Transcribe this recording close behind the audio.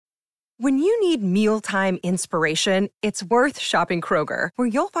When you need mealtime inspiration, it's worth shopping Kroger, where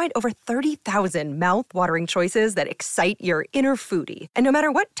you'll find over 30,000 mouth-watering choices that excite your inner foodie. And no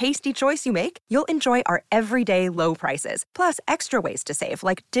matter what tasty choice you make, you'll enjoy our everyday low prices, plus extra ways to save,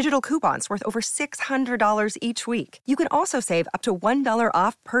 like digital coupons worth over $600 each week. You can also save up to $1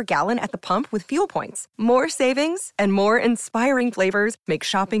 off per gallon at the pump with fuel points. More savings and more inspiring flavors make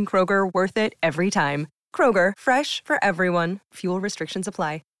shopping Kroger worth it every time. Kroger, fresh for everyone. Fuel restrictions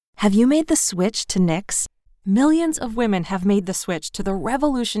apply. Have you made the switch to Knix? Millions of women have made the switch to the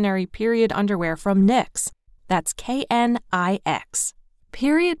revolutionary period underwear from Knix. That's Knix.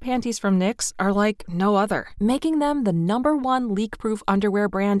 Period panties from Knix are like no other, making them the #1 leak-proof underwear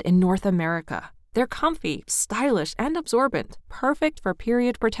brand in North America. They're comfy, stylish, and absorbent, perfect for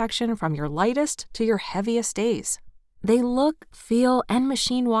period protection from your lightest to your heaviest days. They look, feel, and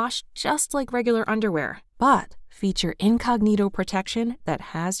machine wash just like regular underwear, but feature incognito protection that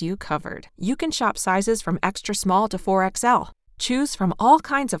has you covered. You can shop sizes from extra small to 4XL. Choose from all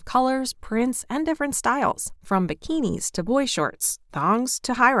kinds of colors, prints, and different styles, from bikinis to boy shorts, thongs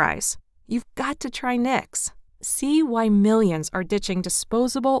to high-rise. You've got to try Knix. See why millions are ditching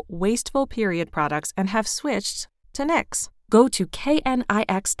disposable, wasteful period products and have switched to Knix. Go to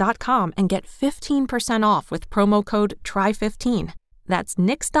knix.com and get 15% off with promo code TRY15. That's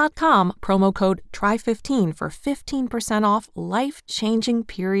Knix.com, promo code TRY15 for 15% off life-changing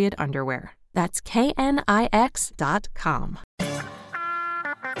period underwear. That's knix.com.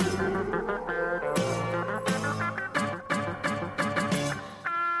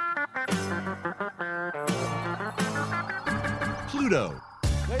 Pluto.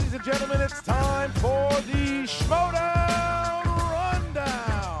 Ladies and gentlemen, it's time for the Schmodown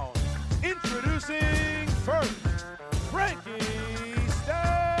Rundown. Introducing first, Frankie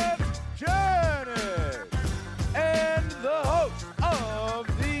Janet, and the host of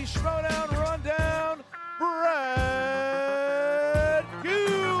the Schmodown Rundown, Brad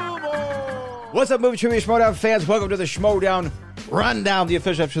Gilmore. What's up, Movie Trivia Schmodown fans? Welcome to the Schmodown Rundown, the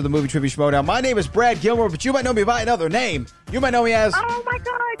official episode of the Movie Trivia Schmodown. My name is Brad Gilmore, but you might know me by another name. You might know me as... Oh my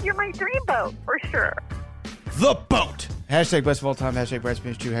God, you're my dreamboat, for sure. The Boat. Hashtag best of all time, hashtag Brad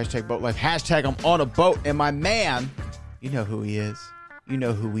Spins 2, hashtag Boat Life, hashtag I'm on a boat. And my man, you know who he is. You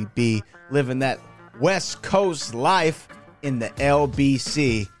know who we be, living that West Coast life in the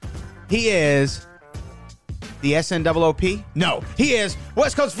LBC. He is the SNOOP? No, he is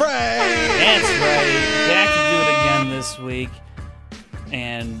West Coast Frank! That's right. Back to do it again this week.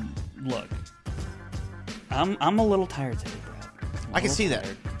 And look, I'm a little tired today, Brad. I can see that.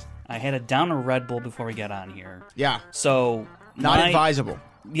 I had a down of Red Bull before we got on here. Yeah. So Not advisable.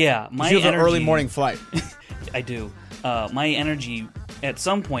 Yeah, my you have energy, an early morning flight. I do. My energy at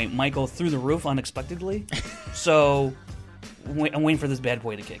some point might go through the roof unexpectedly. So I'm waiting for this bad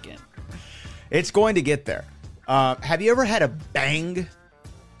boy to kick in. It's going to get there. Have you ever had a Bang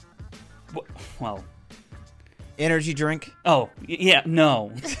Well, energy drink? oh, yeah,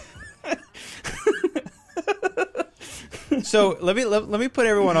 no. So let me put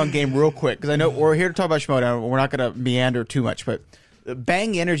everyone on game real quick, because I know we're here to talk about Schmodown. We're not going to meander too much, but the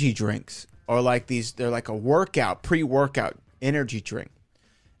Bang energy drinks are like these. They're like a workout, pre-workout energy drink,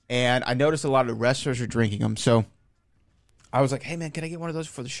 and I noticed a lot of the wrestlers are drinking them. So I was like, "Hey man, can I get one of those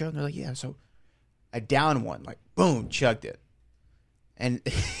for the show?" And they're like, "Yeah." So I downed one, like boom, chugged it, and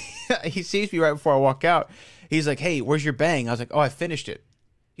he sees me right before I walk out. He's like, "Hey, where's your Bang?" I was like, "Oh, I finished it."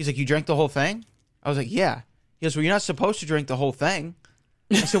 He's like, "You drank the whole thing?" I was like, "Yeah." He goes, "Well, you're not supposed to drink the whole thing."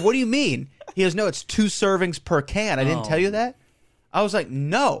 I said, "What do you mean?" He goes, "No, it's 2 servings per can. I didn't tell you that." I was like,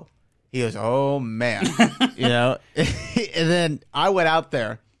 "No." He goes, "Oh man," you know. And then I went out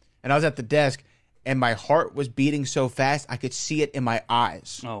there, and I was at the desk, and my heart was beating so fast I could see it in my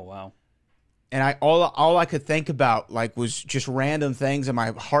eyes. Oh wow. And all I could think about was just random things, and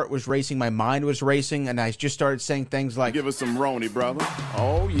my heart was racing, my mind was racing, and I just started saying things like, Give us some Roni, brother.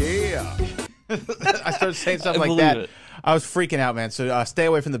 Oh, yeah. I started saying stuff I like believe that. it. I was freaking out, man. So stay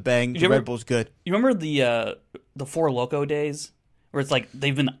away from the Bang. The Red Bull's good. You remember the Four Loko days, where it's like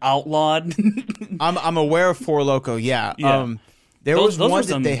they've been outlawed? I'm aware of Four Loko. Yeah. Yeah. There Those was were one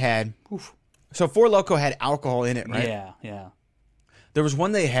some- that they had. Oof. So Four Loko had alcohol in it, right? Yeah. There was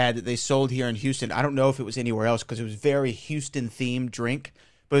one they had that they sold here in Houston. I don't know if it was anywhere else because it was very Houston themed drink,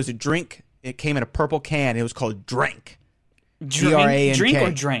 but it was a drink. It came in a purple can. It was called Drank. Drink, drink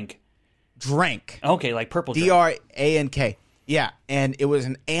or drink? Drank. Okay, like purple drink. DRANK. Yeah, and it was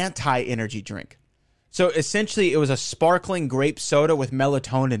an anti-energy drink. So essentially, it was a sparkling grape soda with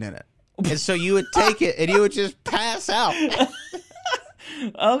melatonin in it. And so you would take it and you would just pass out.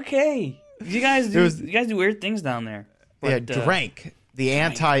 Okay, you guys do weird things down there. Yeah, But, Drank. the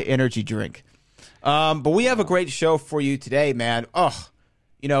anti-energy drink. But we have a great show for you today, man.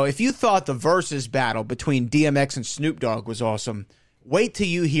 If you thought the versus battle between DMX and Snoop Dogg was awesome, wait till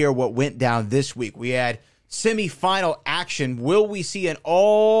you hear what went down this week. We had semi-final action. Will we see an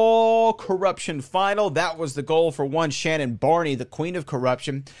all-corruption final? That was the goal for one Shannon Barney, the queen of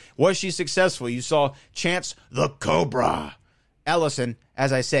corruption. Was she successful? You saw Chance the Cobra Ellison,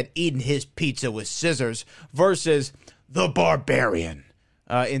 as I said, eating his pizza with scissors, versus the Barbarian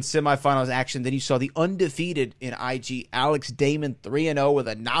in semifinals action. Then you saw the undefeated in IG, Alex Damon, 3-0 with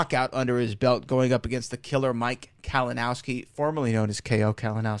a knockout under his belt, going up against the killer Mike Kalinowski, formerly known as KO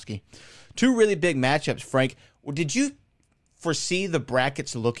Kalinowski. Two really big matchups, Frank. Did you foresee the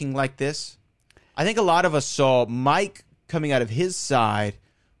brackets looking like this? I think a lot of us saw Mike coming out of his side,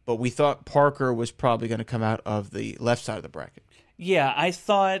 but we thought Parker was probably going to come out of the left side of the bracket. Yeah, I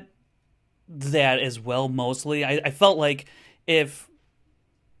thought that as well, mostly. I felt like if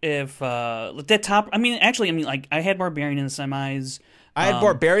that top... I had Barbarian in the semis. I had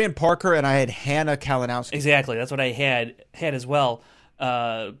Barbarian, Parker, and I had Hannah Kalinowski. Exactly, that's what I had as well.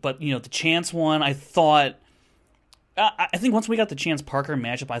 But the Chance one, I thought... I think once we got the Chance Parker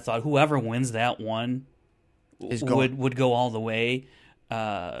matchup, I thought whoever wins that one would go all the way.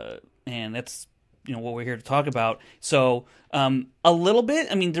 And that's what we're here to talk about. So a little bit,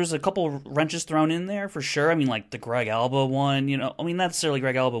 there's a couple wrenches thrown in there for sure. Like the Greg Alba one, not necessarily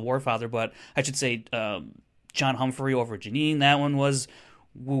Greg Alba Warfather, but I should say John Humphrey over Janine. That one was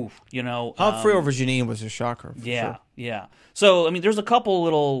woof, Humphrey over Janine was a shocker. Yeah, sure. Yeah. So, there's a couple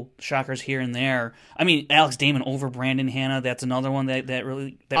little shockers here and there. Alex Damon over Brandon Hanna, that's another one that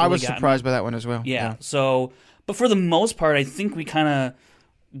really I was surprised by that one as well. Yeah. So, but for the most part, I think we kind of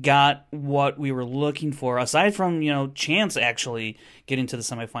got what we were looking for, aside from, Chance actually getting to the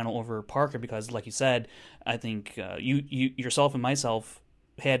semifinal over Parker, because, like you said, I think you yourself and myself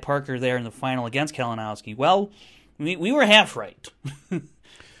had Parker there in the final against Kalinowski. Well, we were half right.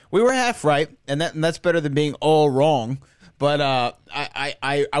 We were half right, and that's better than being all wrong. But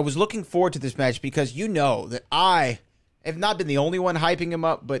I was looking forward to this match because that I have not been the only one hyping him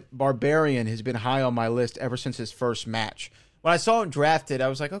up, but Barbarian has been high on my list ever since his first match. When I saw him drafted, I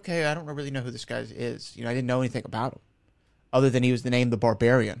was like, okay, I don't really know who this guy is. I didn't know anything about him, other than he was the name the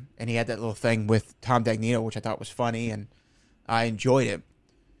Barbarian, and he had that little thing with Tom Dagnino, which I thought was funny, and I enjoyed it.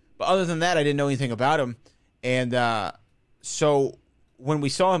 But other than that, I didn't know anything about him. And so when we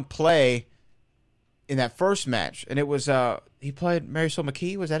saw him play in that first match, and it was he played Marisol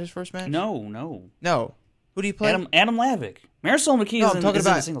McKee. Was that his first match? No. Who did he play? Adam Lavick. Marisol McKee is in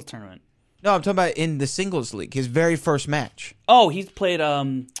the singles tournament. No, I'm talking about in the singles league, his very first match. Oh, he's played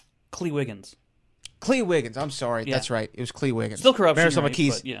Clee Wiggins. Clee Wiggins. I'm sorry, that's right. It was Clee Wiggins. Still corruption, Marisol right?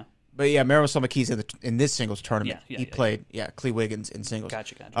 McKee's. But Marisol McKee's in this singles tournament. He played Clee Wiggins in singles.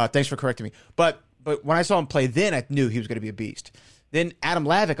 Gotcha. Thanks for correcting me. But when I saw him play, then I knew he was going to be a beast. Then Adam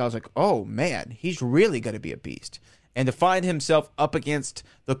Lavick, I was like, oh man, he's really going to be a beast. And to find himself up against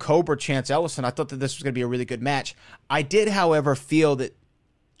the Cobra Chance Ellison, I thought that this was going to be a really good match. I did, however, feel that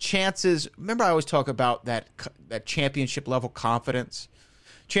Chance's, remember I always talk about that championship level confidence.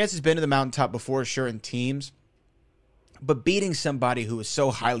 Chance has been to the mountaintop before, sure, in teams, but beating somebody who is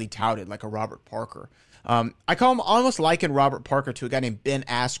so highly touted like a Robert Parker. I call him, almost liken Robert Parker to a guy named Ben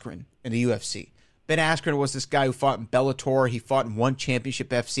Askren in the UFC. Ben Askren was this guy who fought in Bellator. He fought in one championship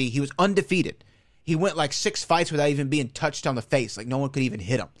FC. He was undefeated. He went like 6 fights without even being touched on the face. Like no one could even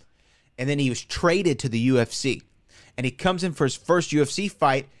hit him. And then he was traded to the UFC. And he comes in for his first UFC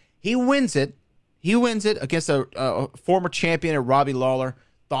fight. He wins it. He wins it against a former champion, Robbie Lawler.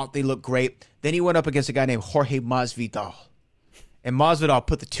 Thought they looked great. Then he went up against a guy named Jorge Masvidal. And Masvidal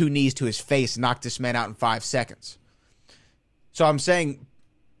put the 2 knees to his face and knocked this man out in 5 seconds. So I'm saying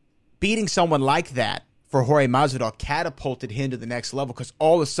beating someone like that for Jorge Masvidal catapulted him to the next level because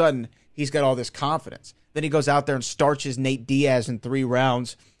all of a sudden he's got all this confidence. Then he goes out there and starches Nate Diaz in 3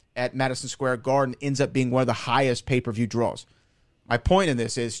 rounds at Madison Square Garden, ends up being one of the highest pay-per-view draws. My point in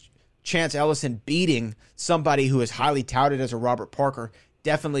this is Chance Ellison beating somebody who is highly touted as a Robert Parker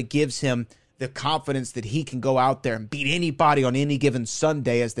definitely gives him the confidence that he can go out there and beat anybody on any given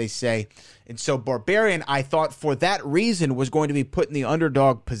Sunday, as they say. And so Barbarian, I thought for that reason, was going to be put in the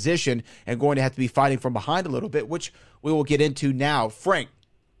underdog position and going to have to be fighting from behind a little bit, which we will get into now. Frank,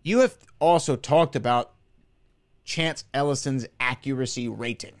 you have also talked about Chance Ellison's accuracy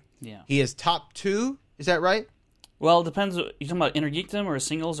rating. Yeah. He is top 2, is that right? Well, it depends. You talking about intergeekdom or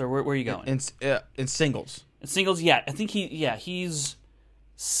singles, or where are you going? In singles. In singles, yeah. I think he's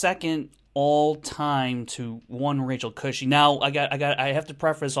second all time to one Rachel Cushy. Now, I have to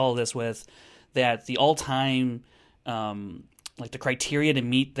preface all of this with that the all time like the criteria to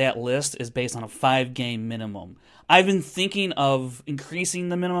meet that list is based on a 5-game minimum. I've been thinking of increasing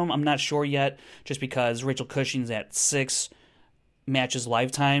the minimum. I'm not sure yet, just because Rachel Cushing's at 6 matches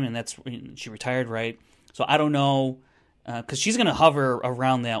lifetime, and she retired, right? So I don't know, because she's going to hover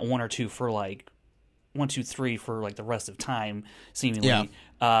around that 1 or 2 for like 1, 2, 3 for like the rest of time, seemingly.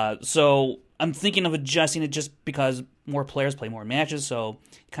 Yeah. So I'm thinking of adjusting it just because more players play more matches. So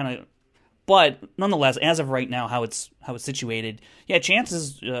kind of, but nonetheless, as of right now, how it's situated, yeah, Chance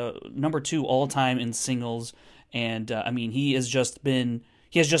is number 2 all time in singles, and I mean he has just been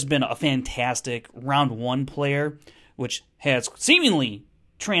a fantastic round 1 player, which has seemingly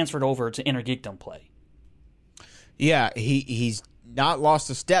transferred over to Intergeekdom play. Yeah, he's not lost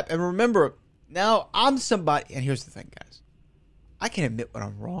a step. And remember, now I'm somebody, and here's the thing, guys. I can admit when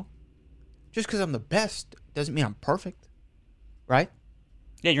I'm wrong. Just because I'm the best doesn't mean I'm perfect, right?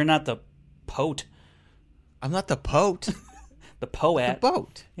 Yeah, you're not the poet. I'm not the poet. The poet. The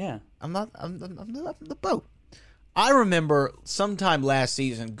boat. Yeah. I'm the boat. I remember sometime last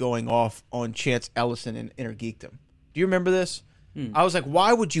season going off on Chance Ellison in Intergeekdom. Do you remember this? I was like,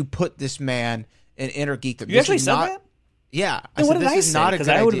 why would you put this man in Intergeekdom? You actually said that? Yeah. Then what did I say? Because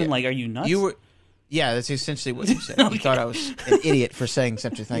I would have been like, are you nuts? Yeah, that's essentially what you said. Okay. You thought I was an idiot for saying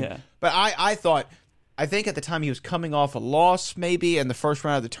such a thing. Yeah. But I think at the time he was coming off a loss maybe in the first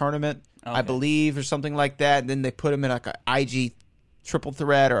round of the tournament, I believe, or something like that. And then they put him in like an IG triple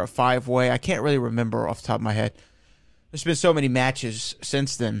threat or a 5-way. I can't really remember off the top of my head. There's been so many matches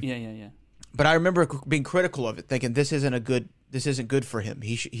since then. Yeah. But I remember being critical of it, thinking this isn't good for him.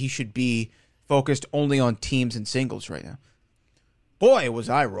 He should be focused only on teams and singles right now. Boy, was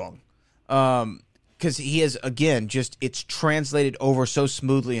I wrong. Because he is, again, it's translated over so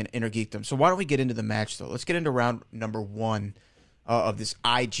smoothly in Intergeekdom. So why don't we get into the match, though? Let's get into round number 1 of this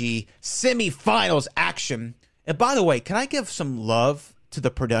IG semifinals action. And by the way, can I give some love to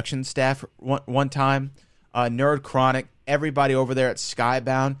the production staff one time? Nerd Chronic, everybody over there at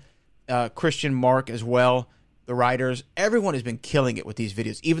Skybound, Christian Mark as well, the writers. Everyone has been killing it with these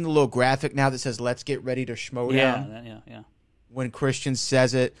videos. Even the little graphic now that says, let's get ready to Schmodown. Yeah. When Christian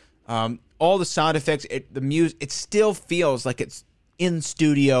says it. All the sound effects, the music, it still feels like it's in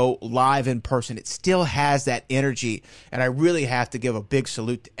studio, live in person. It still has that energy, and I really have to give a big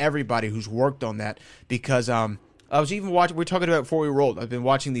salute to everybody who's worked on that, because I was even watching, we were talking about it before we rolled, I've been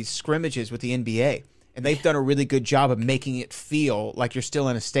watching these scrimmages with the NBA, and they've done a really good job of making it feel like you're still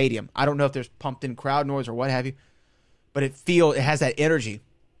in a stadium. I don't know if there's pumped-in crowd noise or what have you, but it has that energy.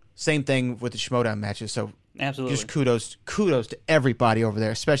 Same thing with the Schmodown matches, so absolutely. Just kudos to everybody over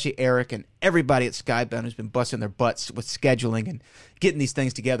there, especially Eric and everybody at Skybound who's been busting their butts with scheduling and getting these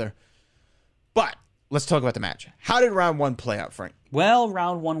things together. But let's talk about the match. How did round 1 play out, Frank? Well,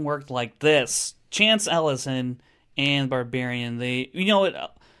 round 1 worked like this. Chance Ellison and Barbarian,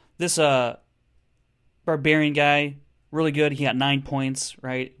 this Barbarian guy, really good. He got 9 points,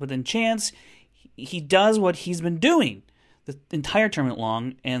 right? But then Chance, he does what he's been doing the entire tournament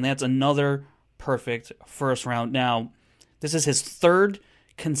long, and that's another perfect first round. Now, this is his 3rd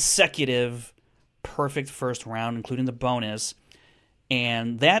consecutive perfect first round, including the bonus,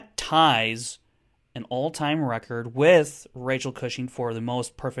 and that ties an all-time record with Rachel Cushing for the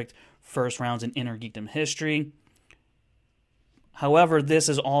most perfect first rounds in Intergeekdom history. However, this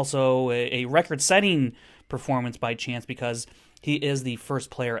is also a record-setting performance by Chance, because he is the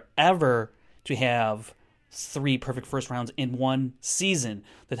first player ever to have 3 perfect first rounds in one season.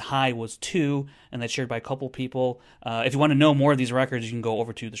 The high was 2, and that's shared by a couple people. If you want to know more of these records, you can go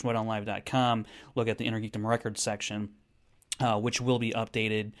over to theschmodownlive.com, look at the Intergeekdom records section, which will be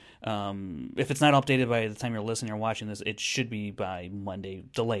updated. If it's not updated by the time you're listening or watching this, it should be by Monday,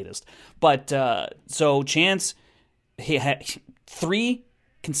 the latest. But so Chance, he had 3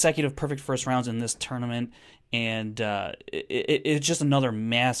 consecutive perfect first rounds in this tournament, and it's just another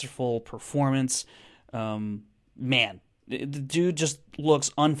masterful performance. Man, the dude just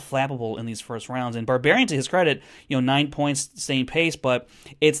looks unflappable in these first rounds. And Barbarian, to his credit, 9 points, same pace, but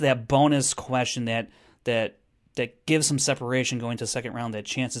it's that bonus question that gives some separation going to the second round that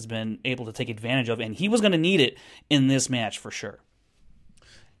Chance has been able to take advantage of, and he was going to need it in this match for sure.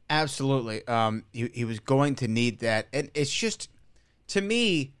 Absolutely. He was going to need that. And it's just, to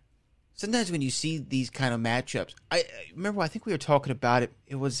me, sometimes when you see these kind of matchups, I remember, I think we were talking about it.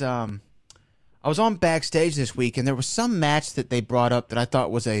 It was, I was on Backstage this week, and there was some match that they brought up that I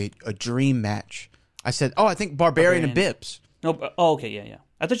thought was a dream match. I said, I think Barbarian and Bibbs. Nope. Oh, okay, yeah.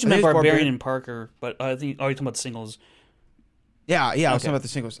 I thought you meant Barbarian and Parker, but I think, you're talking about the singles. Yeah, I was talking about the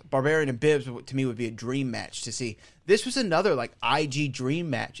singles. Barbarian and Bibbs, to me, would be a dream match to see. This was another, IG dream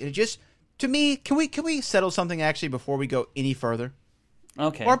match, and it just To me, can we settle something actually before we go any further?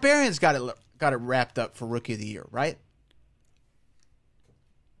 Okay. Barbarian's got it wrapped up for Rookie of the Year, right?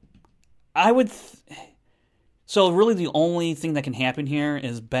 I would. So really, the only thing that can happen here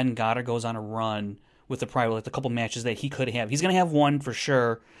is Ben Goddard goes on a run with the Pride, like the couple matches that he could have. He's going to have one for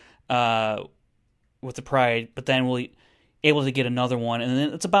sure with the Pride, but then will he able to get another one, and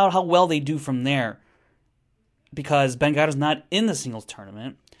then it's about how well they do from there. Because Ben Goddard's not in the singles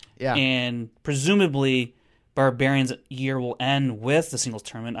tournament, and presumably Barbarian's year will end with the singles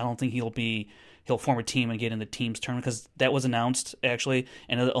tournament. I don't think he'll form a team and get in the teams tournament because that was announced actually,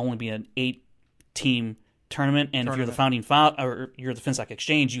 and it'll only be an 8-team tournament. And if you're the founding or you're the Finstock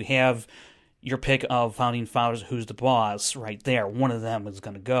Exchange, you have your pick of founding fathers. Who's the boss right there? One of them is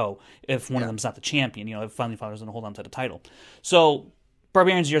going to go if one of them's not the champion. If founding fathers going to hold on to the title, so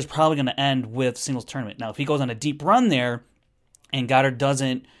Barbarian's year is probably going to end with singles tournament. Now, if he goes on a deep run there and Goddard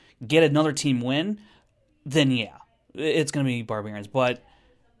doesn't get another team win, then yeah, it's going to be Barbarians. But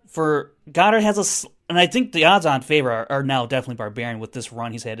for Goddard and I think the odds-on favor are now definitely Barbarian with this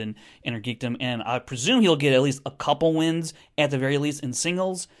run he's had in Inner Geekdom, and I presume he'll get at least a couple wins at the very least in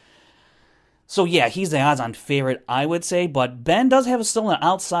singles. So yeah, he's the odds-on favorite, I would say, but Ben does have still an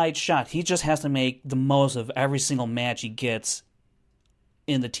outside shot. He just has to make the most of every single match he gets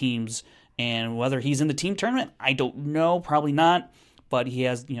in the teams, and whether he's in the team tournament, I don't know, probably not, but he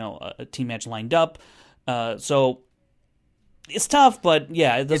has a team match lined up, so it's tough, but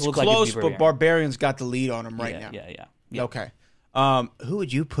yeah, it does look like it's close, but Barbarian's got the lead on him right now. Yeah. Okay. Who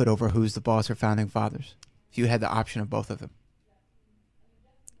would you put over Who's the Boss or Founding Fathers if you had the option of both of them?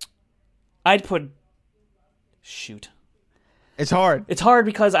 I'd put... Shoot. It's hard. It's hard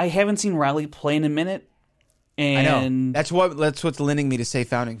because I haven't seen Riley play in a minute. And I know. That's what's lending me to say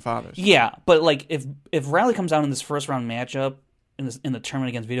Founding Fathers. Yeah, but like if Riley comes out in this first round matchup in the tournament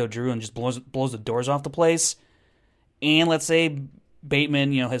against Vito Drew and just blows the doors off the place, and let's say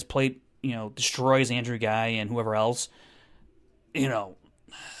Bateman, has played, destroys Andrew Guy and whoever else,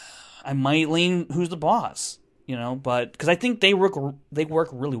 I might lean Who's the Boss, but because I think they work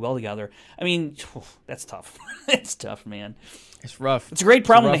really well together. I mean, that's tough. It's tough, man. It's rough. It's a great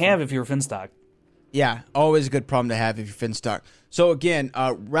problem to have if you're Finstock. Yeah, always a good problem to have if you're Finstock. So again,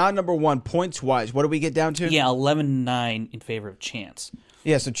 round number 1, points-wise, what do we get down to? Yeah, 11-9 in favor of Chance.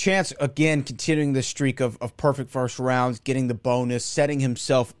 Yeah, so Chance, again, continuing the streak of perfect first rounds, getting the bonus, setting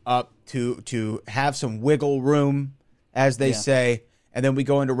himself up to have some wiggle room, as they say, and then we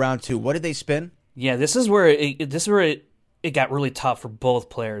go into round 2. What did they spin? Yeah, this is where it got really tough for both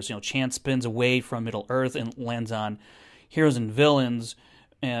players. Chance spins away from Middle Earth and lands on Heroes and Villains.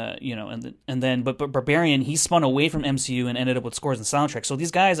 But Barbarian, he spun away from MCU and ended up with Scores and Soundtracks. So these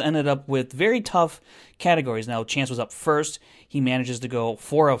guys ended up with very tough categories. Now, Chance was up first. He manages to go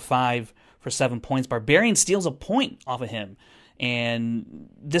 4 of 5 for 7 points. Barbarian steals a point off of him. And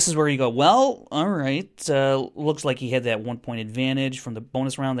this is where you go, well, all right. Looks like he had that 1-point advantage from the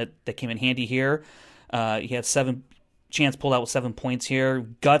bonus round that came in handy here. He had 7. Chance pulled out with 7 points here.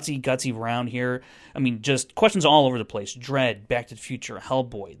 Gutsy round here. I mean, just questions all over the place. Dredd, Back to the Future,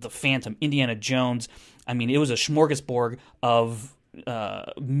 Hellboy, The Phantom, Indiana Jones. I mean, it was a smorgasbord of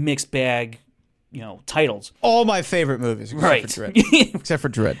mixed bag, titles. All my favorite movies, except for Dredd. Except for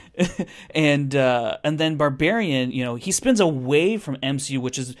Dredd. And then Barbarian, he spins away from MCU,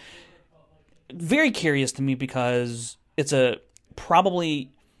 which is very curious to me because it's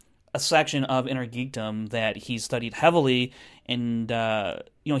probably a section of Inner Geekdom that he studied heavily, and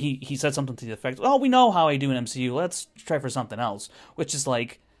he said something to the effect, "Oh, we know how I do in MCU. Let's try for something else," which is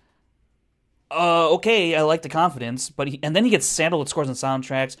like, okay, I like the confidence, but then he gets saddled with Scores and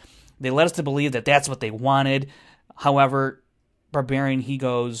Soundtracks. They led us to believe that that's what they wanted. However, Barbarian, he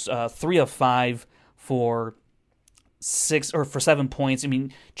goes 3 of 5 for 7 points. I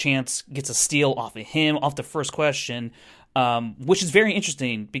mean, Chance gets a steal off of him off the first question. Which is very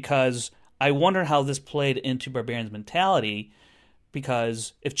interesting because I wonder how this played into Barbarian's mentality,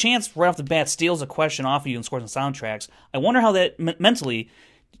 because if Chance right off the bat steals a question off of you and Scores and Soundtracks, I wonder how that mentally,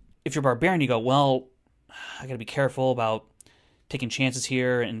 if you're Barbarian, you go, well, I got to be careful about taking chances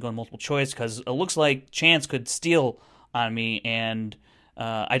here and going multiple choice because it looks like Chance could steal on me, and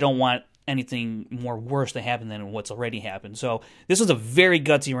I don't want anything more worse to happen than what's already happened. So this was a very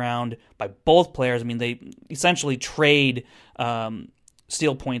gutsy round by both players. I mean, they essentially trade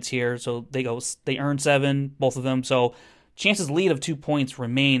steal points here. So they earn 7, both of them. So Chance's lead of 2 points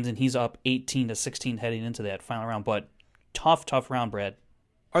remains, and he's up 18-16 heading into that final round. But tough round, Brad.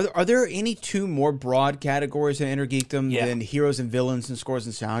 Are there any 2 more broad categories in Inner Geekdom than Heroes and Villains and Scores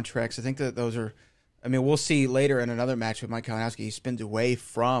and Soundtracks? I think that those are. I mean, we'll see later in another match with Mike Kalinowski. He spins away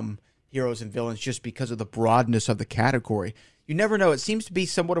from heroes and villains just because of the broadness of the category. You never know. It seems to be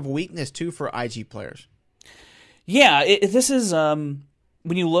somewhat of a weakness, too, for IG players. Yeah, this is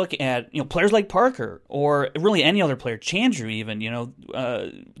when you look at players like Parker or really any other player, Chandru even,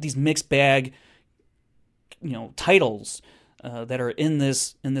 these mixed bag titles that are in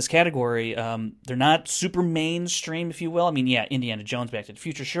this category. They're not super mainstream, if you will. I mean, yeah, Indiana Jones, Back to the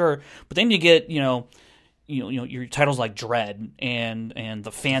Future, sure, but then you get your titles like Dread and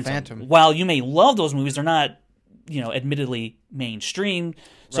the Phantom. While you may love those movies, they're not admittedly mainstream,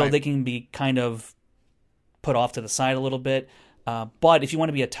 so Right. they can be kind of put off to the side a little bit. But if you want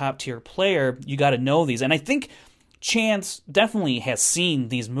to be a top tier player, you got to know these. And I think Chance definitely has seen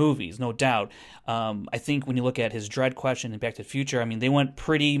these movies, no doubt. I think when you look at his Dread question and Back to the Future, I mean, they went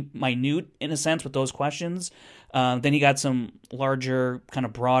pretty minute in a sense with those questions. Then he got some larger, kind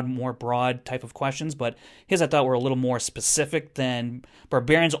of more broad type of questions, but his I thought were a little more specific than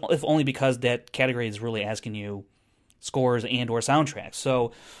Barbarians, if only because that category is really asking you scores and or soundtracks.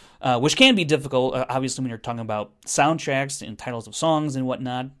 So, which can be difficult, obviously, when you're talking about soundtracks and titles of songs and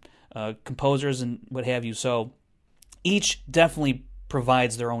whatnot, composers and what have you. So each definitely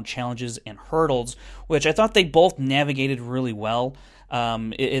provides their own challenges and hurdles, which I thought they both navigated really well.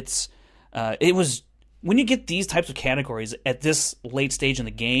 It was when you get these types of categories at this late stage in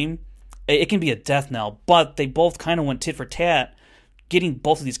the game, it can be a death knell. But they both kind of went tit for tat, getting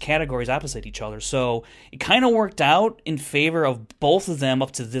both of these categories opposite each other. So it kind of worked out in favor of both of them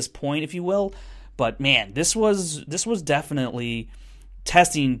up to this point, if you will. But man, this was definitely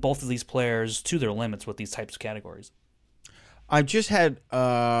testing both of these players to their limits with these types of categories. I just had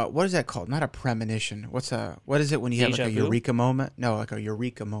what is that called? Not a premonition. What is it when you have like a eureka moment? No, like a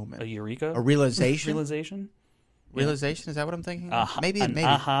eureka moment. A eureka? A realization? Realization? Realization? Is that what I'm thinking? Maybe.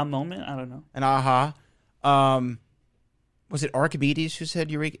 Aha moment? I don't know. An aha. Was it Archimedes who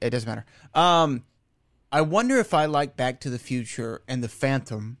said eureka? It doesn't matter. I wonder if I like Back to the Future and the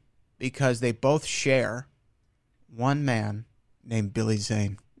Phantom because they both share one man named Billy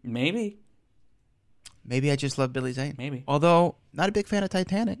Zane. Maybe I just love Billy Zane. Maybe. Although, not a big fan of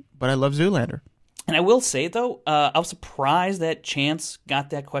Titanic, but I love Zoolander. And I will say, though, I was surprised that Chance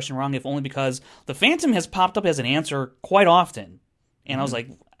got that question wrong, if only because the Phantom has popped up as an answer quite often. And I was like,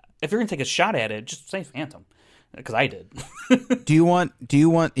 if you're going to take a shot at it, just say Phantom. Because I did. Do you want,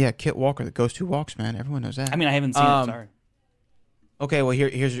 Kit Walker, the Ghost Who Walks, man. Everyone knows that. I mean, I haven't seen it, sorry. Okay, well,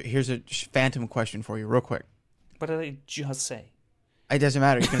 here's a Phantom question for you real quick. What did I just say? It doesn't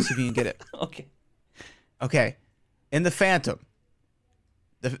matter. You're going to see if you can get it. Okay. In the Phantom,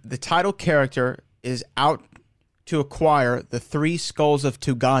 the title character is out to acquire the 3 skulls of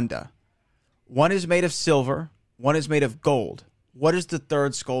Tuganda. One is made of silver, one is made of gold. What is the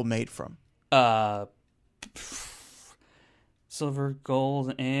third skull made from? Silver,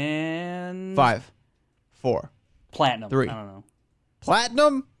 gold, and 5, 4, platinum. 3. I don't know.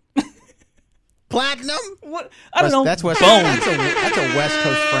 Platinum? Platinum? What? I don't know. That's West. Bone. That's a West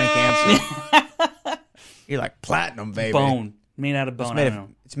Coast Frank answer. You're like platinum, baby. Bone. Made out of bone. I don't know.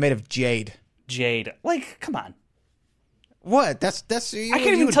 It's made of jade. Jade. Like, come on. What? That's. I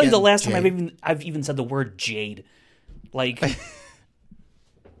can't even tell you the last time I've even said the word jade. Like.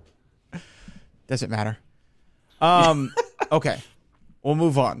 Doesn't matter. Okay. We'll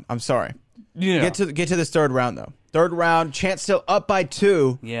move on. I'm sorry. Yeah. Get to this third round though. Third round, Chance still up by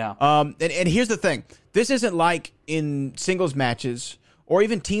 2. Yeah. And here's the thing. This isn't like in singles matches or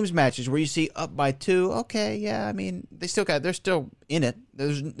even teams matches where you see up by 2. Okay, yeah, I mean, they're still in it.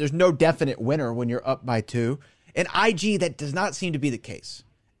 There's no definite winner when you're up by 2. In IG, that does not seem to be the case.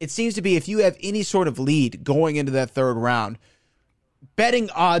 It seems to be if you have any sort of lead going into that third round, betting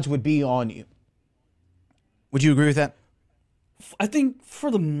odds would be on you. Would you agree with that? I think for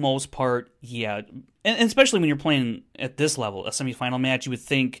the most part, yeah. And especially when you're playing at this level, a semifinal match, you would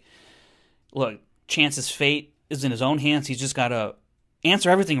think, look, Chance's fate is in his own hands. He's just got to answer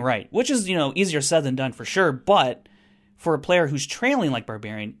everything right, which is, easier said than done for sure. But for a player who's trailing like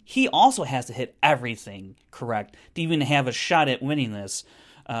Barbarian, he also has to hit everything correct to even have a shot at winning this.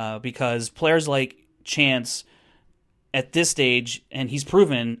 Because players like Chance at this stage, and he's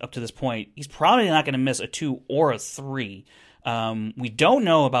proven up to this point, he's probably not going to miss a 2 or a 3. We don't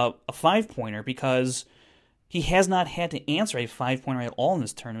know about a 5-pointer because he has not had to answer a 5-pointer at all in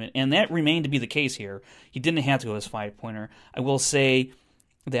this tournament, and that remained to be the case here. He didn't have to go his 5-pointer. I will say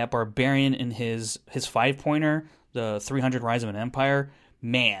that Barbarian in his 5-pointer, the 300 Rise of an Empire,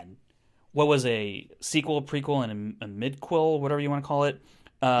 man, what was a sequel, prequel, and a midquel, whatever you want to call it.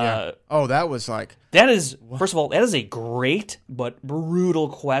 Yeah. Oh, that was like... That is, first of all, that is a great but brutal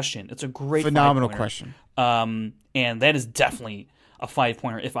question. It's a great phenomenal 5-pointer. question. And that is definitely a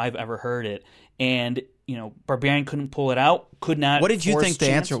 5-pointer if I've ever heard it. And, Barbarian couldn't pull it out, could not. What did you force think the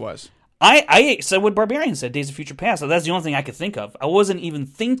Chance. answer was? I said what Barbarian said, Days of Future Past. So that's the only thing I could think of. I wasn't even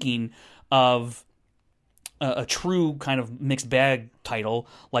thinking of a true kind of mixed bag title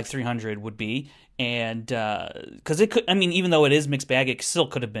like 300 would be. And because it could, even though it is mixed bag, it still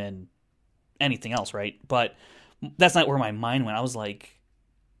could have been anything else, right? But that's not where my mind went. I was like,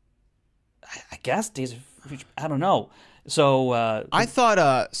 I guess Days of Future, I don't know. So I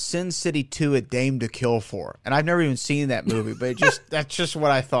thought Sin City 2 A Dame to Kill For, and I've never even seen that movie, but that's just what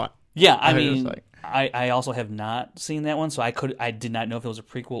I thought. Yeah, I also have not seen that one, so I did not know if it was a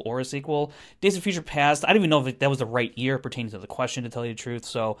prequel or a sequel. Days of Future Past, I didn't even know if that was the right year pertaining to the question, to tell you the truth.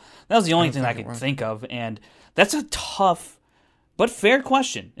 So that was the only thing I could think of, and that's a tough but fair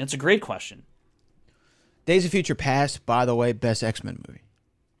question. It's a great question. Days of Future Past, by the way, best X-Men movie.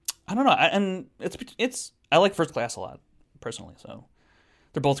 I don't know, and I like First Class a lot personally, so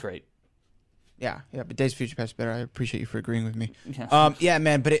they're both great. Yeah, but Days of Future Past is better. I appreciate you for agreeing with me. Yeah, yeah,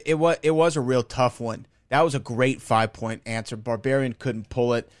 man, but it was a real tough one. That was a great 5-point answer. Barbarian couldn't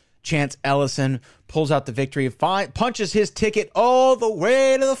pull it. Chance Ellison pulls out the victory, punches his ticket all the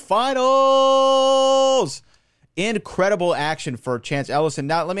way to the finals. Incredible action for Chance Ellison.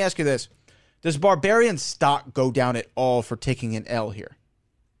 Now, let me ask you this. Does Barbarian's stock go down at all for taking an L here?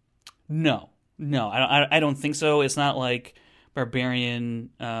 No, I don't think so. It's not like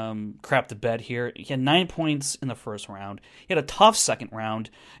Barbarian crapped the bed here. He had 9 points in the first round. He had a tough second round.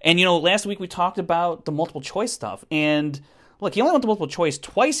 And, last week we talked about the multiple choice stuff. And, look, he only went to multiple choice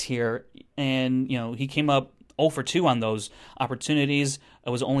twice here. And, he came up 0 for 2 on those opportunities. It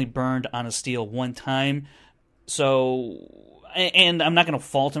was only burned on a steal one time. So, and I'm not going to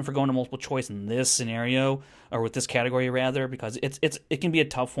fault him for going to multiple choice in this scenario, or with this category rather, because it can be a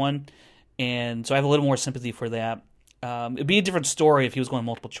tough one. And so I have a little more sympathy for that. It'd be a different story if he was going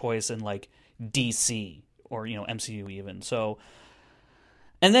multiple choice in like DC or MCU even. So,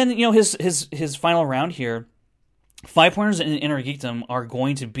 and then his final round here, 5-pointers in Inner Geekdom are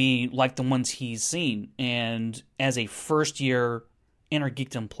going to be like the ones he's seen. And as a first-year Inner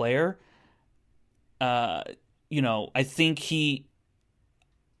Geekdom player, I think he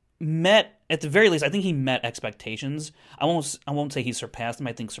met, at the very least, I think he met expectations. I won't say he surpassed them.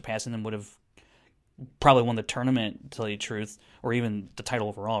 I think surpassing them would have probably won the tournament, to tell you the truth, or even the title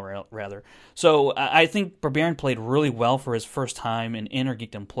overall, rather. So I think Barbarian played really well for his first time in Inner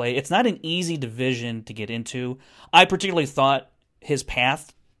Geekdom play. It's not an easy division to get into. I particularly thought his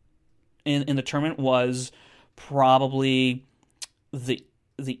path in the tournament was probably the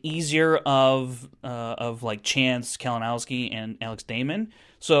easier of like Chance, Kalinowski, and Alex Damon.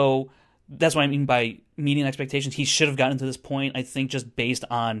 So that's what I mean by meeting expectations. He should have gotten to this point, I think, just based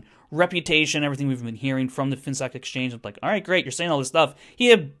on reputation, everything we've been hearing from the FinSec Exchange. It's like, all right, great, you're saying all this stuff.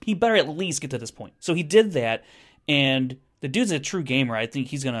 He better at least get to this point. So he did that, and the dude's a true gamer. I think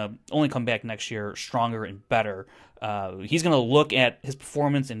he's going to only come back next year stronger and better. He's going to look at his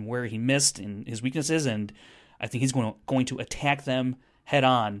performance and where he missed and his weaknesses, and I think he's going to attack them head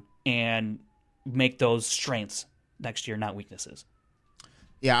on and make those strengths next year, not weaknesses.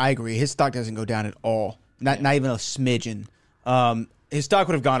 Yeah, I agree. His stock doesn't go down at all. Not even a smidgen. His stock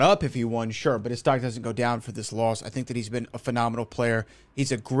would have gone up if he won, sure, but his stock doesn't go down for this loss. I think that he's been a phenomenal player.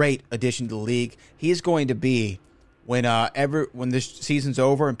 He's a great addition to the league. He is going to be, when this season's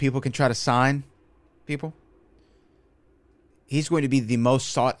over and people can try to sign people, he's going to be the most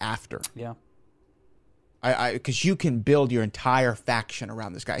sought after. Yeah. Because you can build your entire faction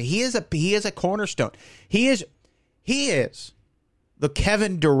around this guy. He is a cornerstone. He is the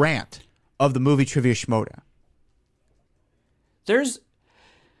Kevin Durant of the movie Trivia Schmoedown. There's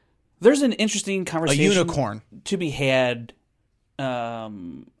an interesting conversation, a unicorn, to be had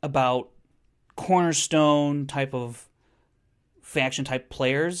about cornerstone type of faction type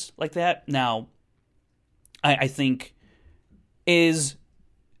players like that. Now, I think this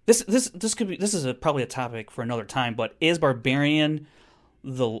is probably a topic for another time. But is Barbarian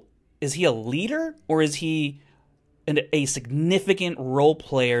is he a leader, or is he a significant role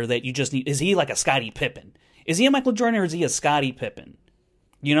player that you just need? Is he like a Scottie Pippen? Is he a Michael Jordan, or is he a Scottie Pippen?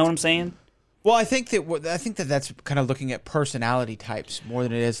 You know what I'm saying? Well, I think that that's kind of looking at personality types more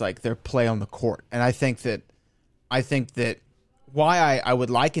than it is like their play on the court. And I think that why I would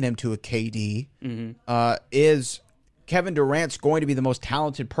liken him to a KD is Kevin Durant's going to be the most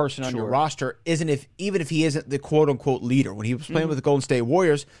talented person on your roster, even if he isn't the quote-unquote leader. When he was playing with the Golden State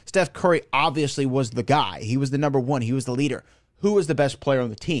Warriors, Steph Curry obviously was the guy. He was the number one. He was the leader. Who was the best player on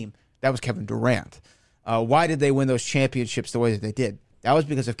the team? That was Kevin Durant. Why did they win those championships the way that they did? That was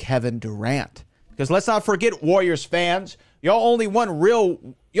because of Kevin Durant. Because let's not forget, Warriors fans, Y'all only won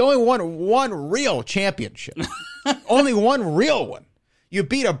one real championship. Only one real one. You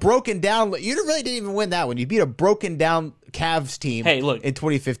beat a broken down. You really didn't even win that one. You beat a broken down Cavs team. Hey, look. In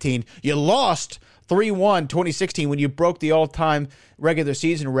 2015, you lost 3-1 2016 when you broke the all-time regular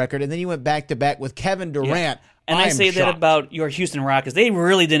season record, and then you went back to back with Kevin Durant. Yeah. And I say that about your Houston Rockets. They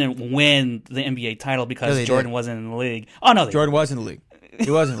really didn't win the NBA title because Jordan wasn't in the league. Oh no, Jordan was in the league. He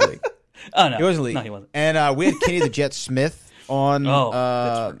was in the league. Oh no, he was in the league. No, he wasn't. And we had Kenny the Jet Smith on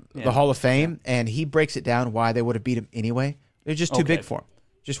that's right. the Hall of Fame, and he breaks it down why they would have beat him anyway. They're just too big for him.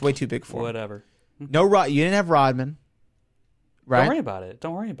 Just way too big for him. Whatever. No, you didn't have Rodman, right?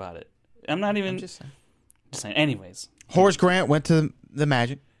 Don't worry about it. I'm not even. I'm just saying. Anyways, Horace Grant went to the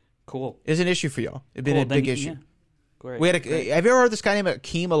Magic. Cool. It's an issue for y'all. It'd been a big issue. Yeah. Great. We had have you ever heard this guy named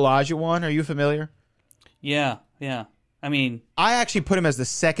Akeem Olajuwon? Are you familiar? Yeah. I mean, I actually put him as the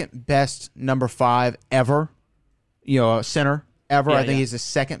second best number 5 ever. Center ever. I think he's the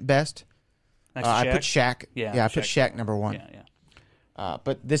second best. I put Shaq. I put Shaq number 1. Yeah.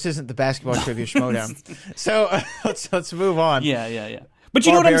 But this isn't the basketball trivia schmodown. So let's move on. Yeah. But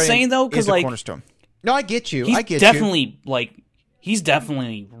you know what I'm saying though, because like cornerstone. No, I get you. He's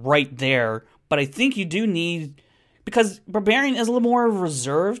definitely right there. But I think you do need, because Barbarian is a little more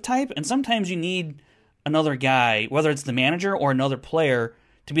reserved type, and sometimes you need another guy, whether it's the manager or another player,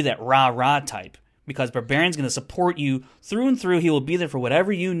 to be that rah-rah type. Because Barbarian's going to support you through and through. He will be there for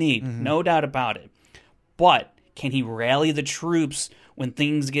whatever you need, no doubt about it. But can he rally the troops when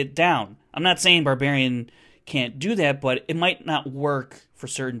things get down? I'm not saying Barbarian can't do that, but it might not work for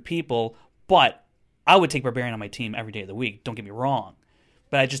certain people. But I would take Barbarian on my team every day of the week. Don't get me wrong.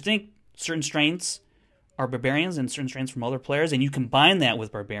 But I just think certain strengths are Barbarians and certain strengths from other players, and you combine that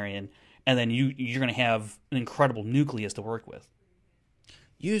with Barbarian, and then you're going to have an incredible nucleus to work with.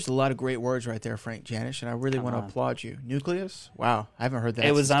 You used a lot of great words right there, Frank Janish, and I really want to applaud you. Nucleus? Wow, I haven't heard that.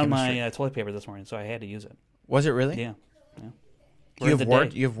 It was on my toilet paper this morning, so I had to use it. Was it really? Yeah. You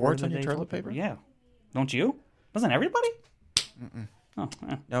have worked on your toilet paper? Yeah. Don't you? Doesn't everybody? Mm-mm. Oh,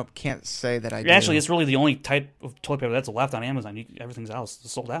 yeah. Nope, can't say that I do. Actually, it's really the only type of toilet paper that's left on Amazon. Everything's else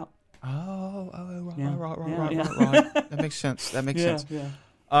is sold out. Right. That makes sense. Yeah.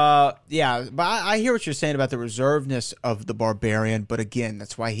 Yeah, but I hear what you're saying about the reservedness of the Barbarian, but again,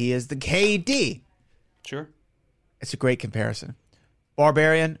 that's why he is the KD. Sure. It's a great comparison.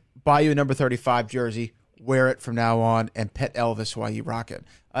 Barbarian, buy you a number 35 jersey, wear it from now on, and pet Elvis while you rock it.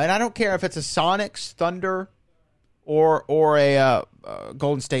 And I don't care if it's a Sonics, Thunder, or a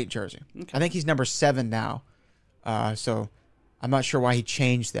Golden State jersey. Okay. I think he's number 7 now, so I'm not sure why he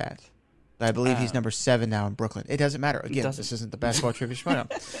changed that. I believe he's number 7 now in Brooklyn. It doesn't matter. Again, this isn't the basketball trivia show.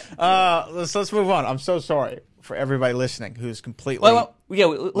 Let's move on. I'm so sorry for everybody listening who's completely.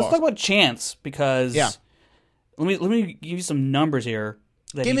 Let's talk about Chance, because let me give you some numbers here.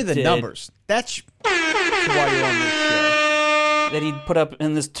 Give me the numbers. That's why you're on this show. That he put up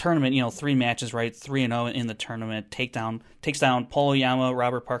in this tournament, 3 matches, right? 3-0 in the tournament. Takes down Paul Oyama,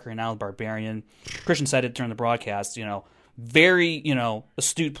 Robert Parker, and now the Barbarian. Christian said it during the broadcast. Very,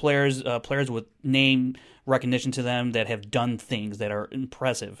 astute players, players with name recognition to them that have done things that are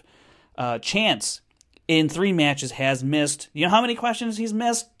impressive. Chance, in 3 matches, has missed. You know how many questions he's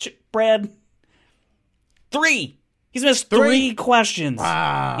missed, Brad? 3. He's missed 3 questions.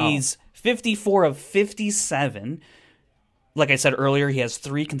 Wow. He's 54 of 57. Like I said earlier, he has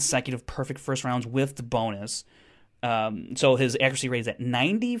 3 consecutive perfect first rounds with the bonus. So his accuracy rate is at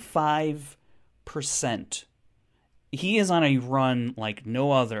 95%. He is on a run like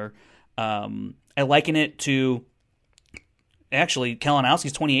no other. I liken it to, actually,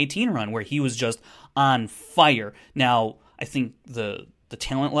 Kalinowski's 2018 run, where he was just on fire. Now, I think the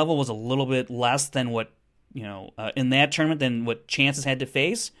talent level was a little bit less than what, in that tournament than what Chance has had to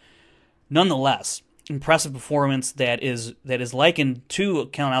face. Nonetheless, impressive performance that is likened to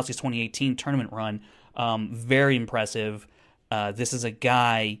Kalinowski's 2018 tournament run. Very impressive. This is a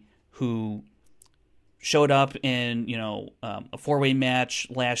guy who showed up in a 4-way match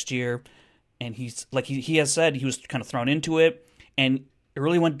last year, and he's like he has said he was kind of thrown into it, and it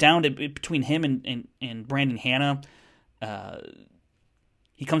really went down to between him and Brandon Hanna.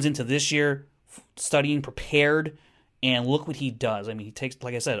 He comes into this year studying, prepared, and look what he does. I mean, he takes,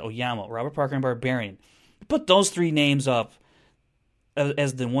 like I said, Oyama, Robert Parker, and Barbarian. Put those 3 names up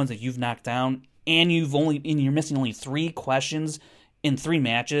as the ones that you've knocked down, and you're missing only 3 questions in 3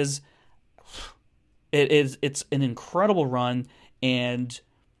 matches. It's an incredible run, and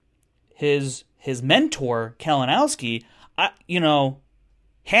his mentor Kalinowski,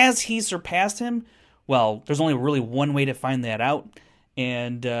 has he surpassed him? Well, there's only really one way to find that out,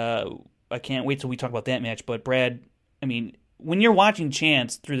 and I can't wait till we talk about that match. But Brad, I mean, when you're watching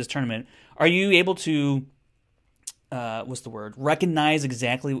Chance through this tournament, are you able to, recognize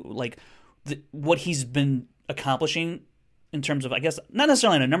exactly like what he's been accomplishing in terms of, I guess, not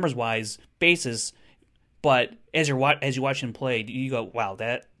necessarily on a numbers-wise basis, but as you watch him play, you go, wow,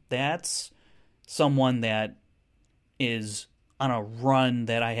 that's someone that is on a run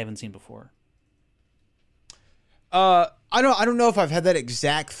that I haven't seen before. I don't know if I've had that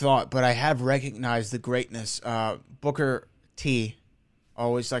exact thought, but I have recognized the greatness. Booker T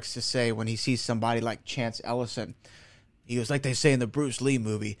always likes to say when he sees somebody like Chance Ellison, he goes, like they say in the Bruce Lee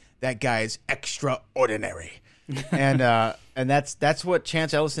movie, that guy is extraordinary. and that's what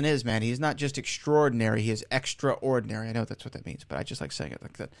Chance Ellison is, man. He's not just extraordinary, he is extraordinary. I know that's what that means, but I just like saying it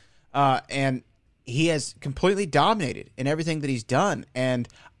like that. And he has completely dominated in everything that he's done. And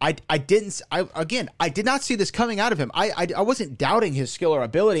I did not see this coming out of him. I wasn't doubting his skill or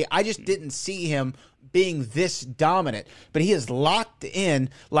ability. I just didn't see him being this dominant. But he is locked in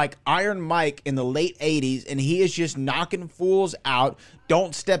like Iron Mike in the late 80s, and he is just knocking fools out.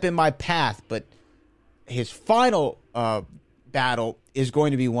 Don't step in my path. But his final battle is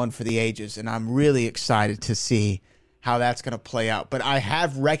going to be one for the ages, and I'm really excited to see how that's going to play out. But I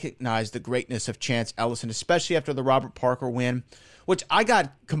have recognized the greatness of Chance Ellison, especially after the Robert Parker win, which I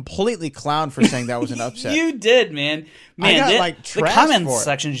got completely clowned for saying that was an upset. You did, man. I got, the comments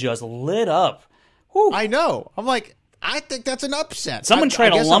section just lit up. Whew. I know. I'm like, I think that's an upset. Someone tried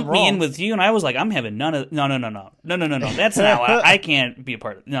to lump me in with you, and I was like, I'm having none of... No. That's not... I can't be a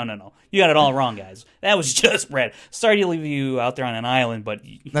part of... No. You got it all wrong, guys. That was just Brad. Sorry to leave you out there on an island, but...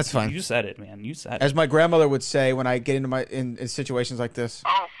 That's fine. You said it, man. You said it. As my grandmother would say when I get into in situations like this...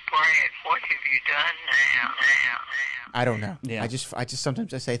 Oh, Brad, what have you done now? I don't know. Yeah. I just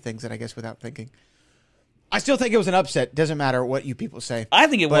sometimes I say things that I guess without thinking. I still think it was an upset. Doesn't matter what you people say. I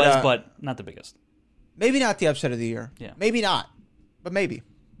think it was, but not the biggest. Maybe not the upset of the year. Yeah. Maybe not, but maybe.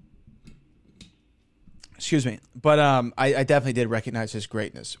 Excuse me. But I definitely did recognize his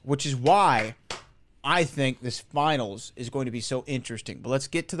greatness, which is why I think this finals is going to be so interesting. But let's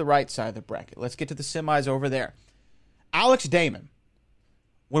get to the right side of the bracket. Let's get to the semis over there. Alex Damon.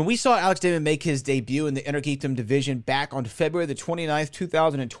 When we saw Alex Damon make his debut in the Intergeekdom division back on February the 29th,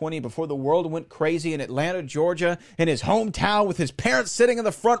 2020, before the world went crazy in Atlanta, Georgia, in his hometown with his parents sitting in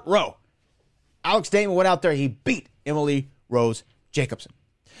the front row, Alex Damon went out there. He beat Emily Rose Jacobson.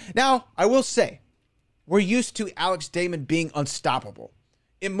 Now, I will say, we're used to Alex Damon being unstoppable,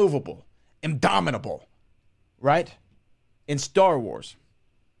 immovable, indomitable, right? In Star Wars.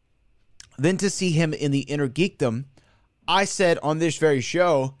 Then to see him in the Intergeekdom, I said on this very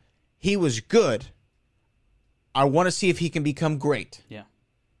show, he was good. I want to see if he can become great. Yeah.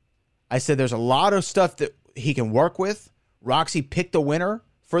 I said there's a lot of stuff that he can work with. Roxy picked a winner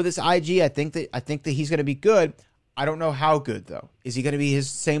for this IG. I think that he's going to be good. I don't know how good, though. Is he going to be his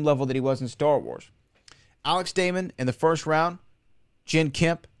same level that he was in Star Wars? Alex Damon in the first round. Jen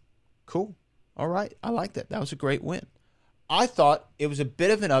Kemp. Cool. All right. I like that. That was a great win. I thought it was a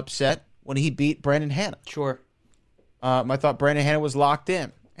bit of an upset when he beat Brandon Hanna. Sure. I thought Brandon Hanna was locked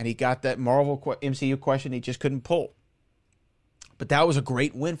in, and he got that Marvel MCU question he just couldn't pull. But that was a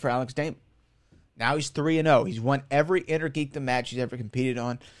great win for Alex Damon. Now he's 3-0. He's won every Intergeekdom match he's ever competed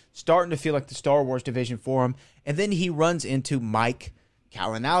on, starting to feel like the Star Wars division for him. And then he runs into Mike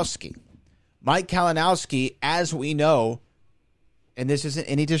Kalinowski. Mike Kalinowski, as we know, and this isn't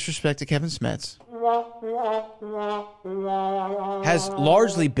any disrespect to Kevin Smets, has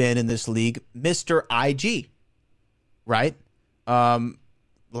largely been in this league Mr. IG. Right?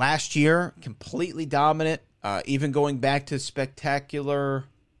 Last year, completely dominant. Even going back to Spectacular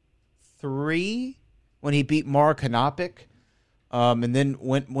 3 when he beat Mark Hanopik. And then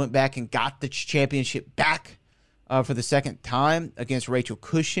went back and got the championship back for the second time against Rachel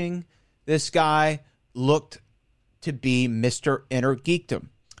Cushing. This guy looked to be Mr. Intergeekdom.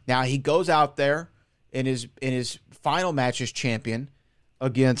 Now he goes out there in his final match as champion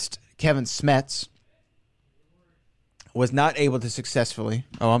against Kevin Smets. Was not able to successfully.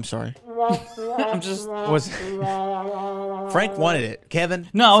 Oh, I'm sorry. Frank wanted it. Kevin.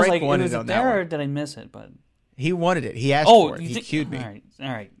 No, I was Frank like, wanted was it it on there, that or one. did I miss it? But he wanted it. He asked for it. He cued me. All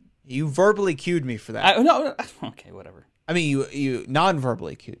right. You verbally cued me for that. No, okay, whatever. I mean, you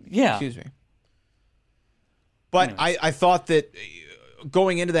non-verbally cued me. Yeah. Excuse me. But anyways. I thought that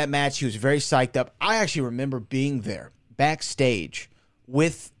going into that match, he was very psyched up. I actually remember being there backstage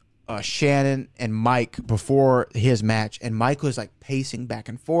with Shannon and Mike before his match, and Mike was like pacing back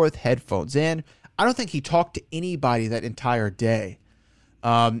and forth, headphones in. I don't think he talked to anybody that entire day.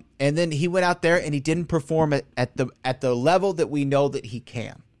 And then he went out there and he didn't perform at the level that we know that he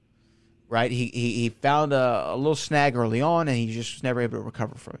can. right? He found a little snag early on, and he just was never able to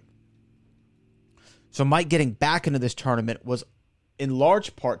recover from it. So Mike getting back into this tournament was in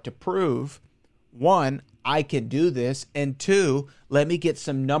large part to prove, one, I can do this, and two, let me get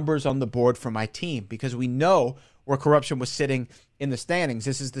some numbers on the board for my team, because we know where corruption was sitting in the standings.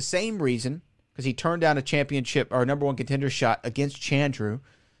 This is the same reason, because he turned down a championship or number one contender shot against Chandru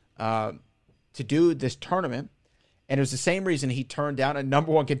to do this tournament. And it was the same reason he turned down a number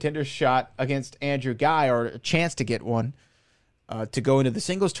one contender shot against Andrew Guy, or a chance to get one, to go into the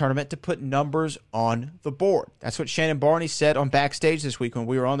singles tournament to put numbers on the board. That's what Shannon Barney said on Backstage this week when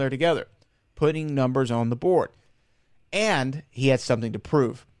we were on there together, putting numbers on the board. And he had something to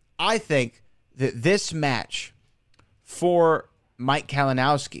prove. I think that this match for Mike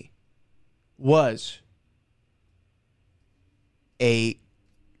Kalinowski was a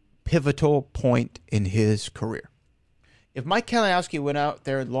pivotal point in his career. If Mike Kalinowski went out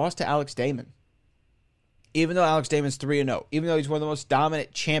there and lost to Alex Damon, even though Alex Damon's 3-0, even though he's one of the most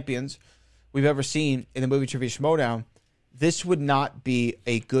dominant champions we've ever seen in the Movie Trivia Schmodown, this would not be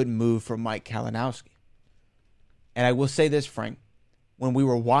a good move for Mike Kalinowski. And I will say this, Frank, when we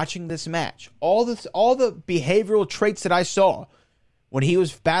were watching this match, all the behavioral traits that I saw when he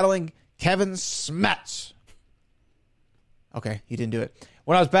was battling Kevin Smets. Okay, he didn't do it.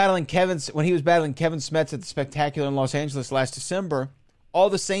 When he was battling Kevin Smets at the Spectacular in Los Angeles last December, all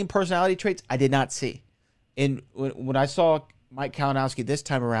the same personality traits I did not see. And when I saw Mike Kalinowski this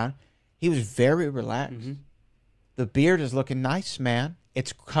time around, he was very relaxed. Mm-hmm. The beard is looking nice, man.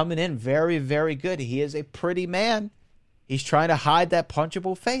 It's coming in very, very good. He is a pretty man. He's trying to hide that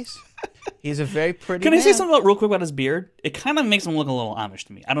punchable face. He's a very pretty man. Can I say something real quick about his beard? It kind of makes him look a little Amish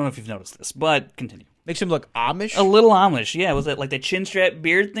to me. I don't know if you've noticed this, but continue. Makes him look Amish? A little Amish, yeah. Was it like that chin strap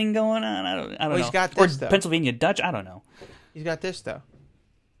beard thing going on? I don't know. He's got this, though. Pennsylvania Dutch? I don't know. He's got this, though.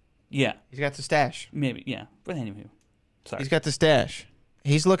 Yeah. He's got the stash. Maybe, yeah. But anyway, sorry. He's got the stash.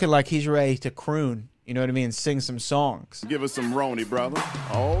 He's looking like he's ready to croon, you know what I mean, sing some songs. Give us some Roni, brother.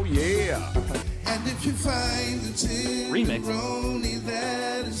 Oh, yeah. And if you find remix. Roni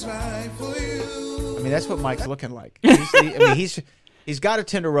that is right for you. I mean, that's what Mike's looking like. He's got a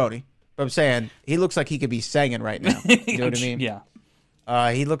tenderoni, but I'm saying he looks like he could be singing right now. You know what I mean?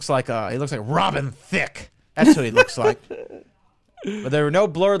 Yeah. He looks like Robin Thicke. That's who he looks like. But there were no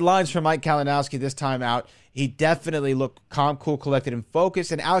blurred lines from Mike Kalinowski this time out. He definitely looked calm, cool, collected, and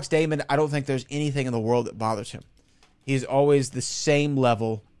focused. And Alex Damon, I don't think there's anything in the world that bothers him. He's always the same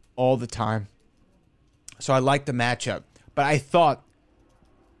level all the time. So I like the matchup. But I thought,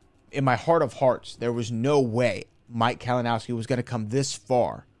 in my heart of hearts, there was no way Mike Kalinowski was going to come this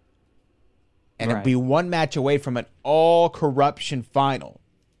far and it'd be one match away from an all-corruption final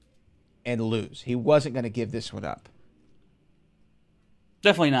and lose. He wasn't going to give this one up.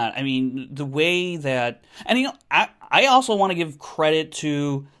 Definitely not. I mean, the way that... And, you know, I also want to give credit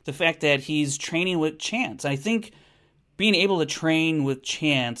to the fact that he's training with Chance. I think being able to train with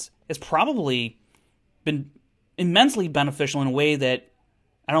Chance has probably been immensely beneficial in a way that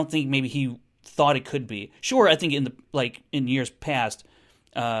I don't think maybe he thought it could be. Sure, I think in years past,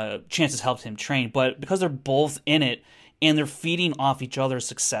 Chance has helped him train, but because they're both in it and they're feeding off each other's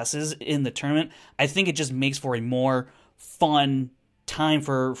successes in the tournament, I think it just makes for a more fun time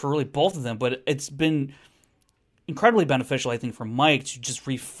for really both of them. But it's been incredibly beneficial, I think, for Mike to just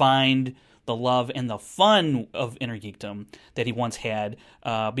refine the love and the fun of Inner Geekdom that he once had,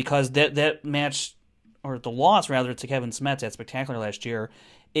 because that match, or the loss rather, to Kevin Smets at Spectacular last year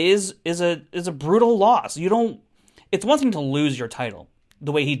is a brutal loss. It's one thing to lose your title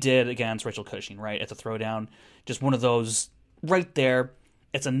the way he did against Rachel Cushing, right, at the Throwdown, just one of those right there.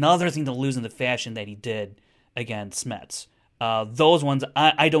 It's another thing to lose in the fashion that he did against Smets. Those ones,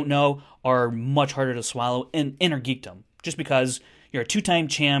 I don't know, are much harder to swallow in Inner Geekdom, just because you're a two-time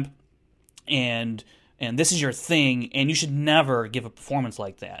champ, and this is your thing, and you should never give a performance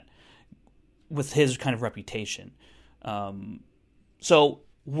like that with his kind of reputation. So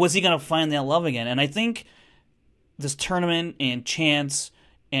was he going to find that love again? And I think this tournament and Chance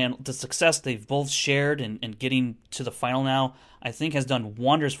and the success they've both shared and getting to the final now, I think has done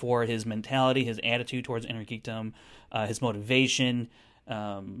wonders for his mentality, his attitude towards Inner Geekdom, his motivation.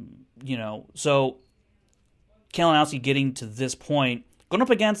 So Kalinowski getting to this point, going up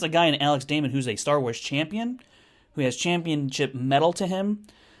against a guy in Alex Damon who's a Star Wars champion, who has championship medal to him.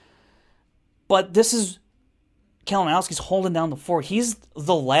 But this is Kalinowski's holding down the fort. He's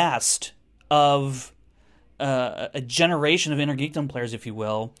the last of a generation of Inner Geekdom players, if you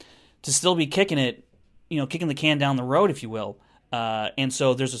will, to still be kicking it, kicking the can down the road, if you will. And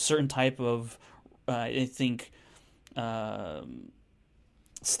so there's a certain type of, I think,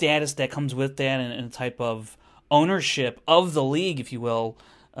 status that comes with that, and a type of ownership of the league, if you will,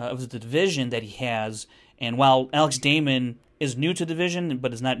 of the division that he has. And while Alex Damon is new to the division,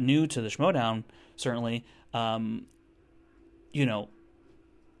 but is not new to the Schmoedown, certainly, you know,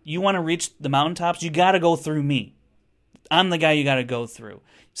 you want to reach the mountaintops, you got to go through me. I'm the guy you got to go through.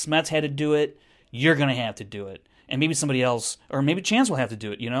 Smets had to do it. You're going to have to do it. And maybe somebody else, or maybe Chance will have to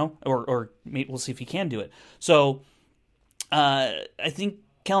do it, you know? Or maybe we'll see if he can do it. So I think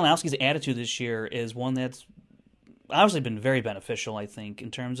Kalinowski's attitude this year is one that's obviously been very beneficial, I think, in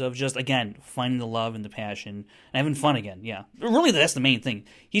terms of just, again, finding the love and the passion and having fun again. Yeah. Really, that's the main thing.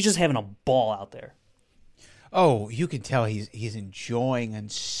 He's just having a ball out there. Oh, you can tell he's enjoying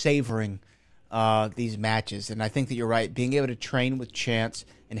and savoring these matches. And I think that you're right. Being able to train with Chance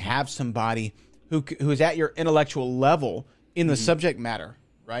and have somebody who is at your intellectual level in the subject matter,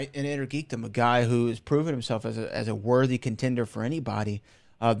 right? In Intergeekdom, a guy who has proven himself as a worthy contender for anybody.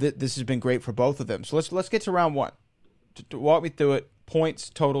 This has been great for both of them. So let's get to round one. To walk me through it, points,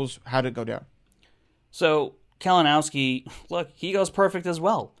 totals, how did it go down? So Kalinowski, look, he goes perfect as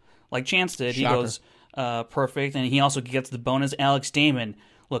well. Like Chance did, Shocker. He goes perfect, and he also gets the bonus. Alex Damon,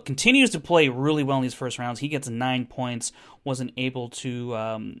 look, continues to play really well in these first rounds. He gets 9 points, wasn't able to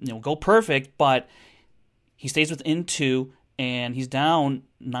go perfect, but he stays within 2, and he's down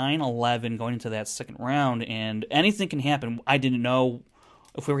 9-11 going into that second round, and anything can happen. I didn't know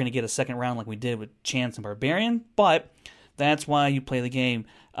if we were going to get a second round like we did with Chance and Barbarian, but that's why you play the game.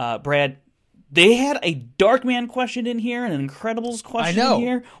 Brad, they had a Darkman question in here and an Incredibles question in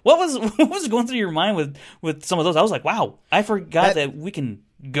here. What was going through your mind with some of those? I was like, wow, I forgot that we can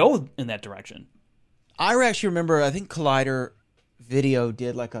go in that direction. I actually remember, I think Collider Video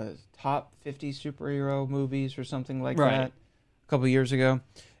did like a top 50 superhero movies or something like that a couple of years ago.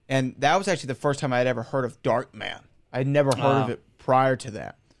 And that was actually the first time I had ever heard of Darkman. I had never heard of it prior to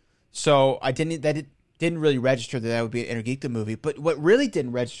that. So it didn't really register that would be an Intergeekdom movie. But what really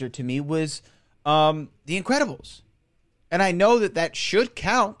didn't register to me was The Incredibles. And I know that should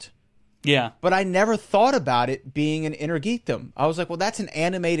count. Yeah. But I never thought about it being an Intergeekdom. I was like, well, that's an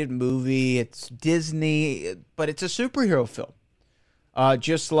animated movie. It's Disney, but it's a superhero film.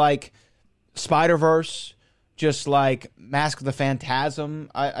 Just like Spider-Verse, just like Mask of the Phantasm.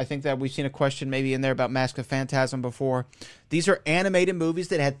 I think that we've seen a question maybe in there about Mask of the Phantasm before. These are animated movies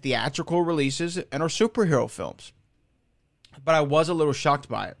that had theatrical releases and are superhero films. But I was a little shocked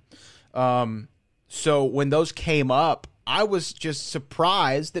by it. So when those came up, I was just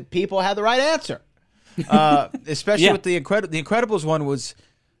surprised that people had the right answer. Especially with the Incredibles one it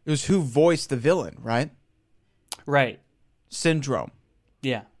was who voiced the villain, right? Right. Syndrome.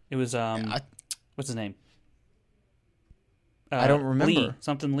 Yeah. It was what's his name? I don't remember.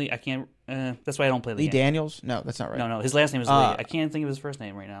 Lee. I can't. That's why I don't play the Lee game. Daniels? No, that's not right. No. His last name is Lee. I can't think of his first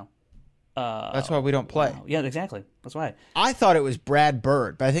name right now. That's why we don't play. Yeah, exactly. That's why. I thought it was Brad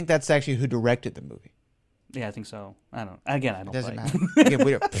Bird, but I think that's actually who directed the movie. Yeah, I think so. I don't Doesn't play. matter.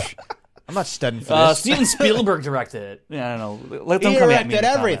 Again, I'm not studying for this. Steven Spielberg directed it. Yeah, I don't know. Let them He come at me. directed in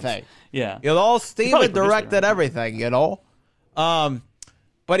the everything. comments. Yeah. Steven probably produced it, directed right? everything,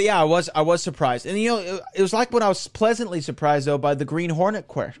 But yeah, I was surprised. And it was like when I was pleasantly surprised though by the Green Hornet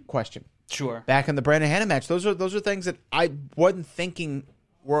question. Sure. Back in the Brandon Hanna match. Those are things that I wasn't thinking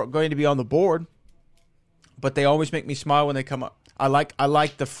were going to be on the board, but they always make me smile when they come up. I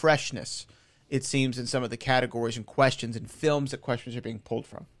like the freshness, it seems, in some of the categories and questions and films that questions are being pulled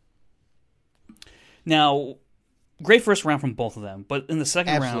from. Now, great first round from both of them, but in the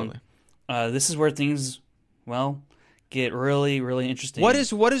second round, this is where things, get really, really interesting. What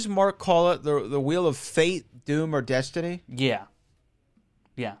does Mark call it? The Wheel of Fate, Doom, or Destiny? Yeah.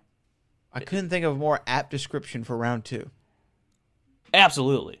 I couldn't think of a more apt description for round 2.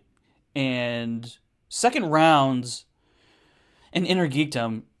 Absolutely. And second rounds in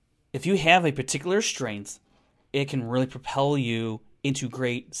Intergeekdom, if you have a particular strength, it can really propel you into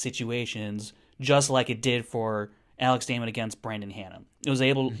great situations, just like it did for Alex Damon against Brandon Hanna. It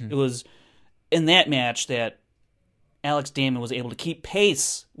was in that match that Alex Damon was able to keep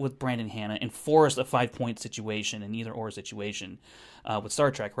pace with Brandon Hanna and force a 5-point situation, an either-or situation with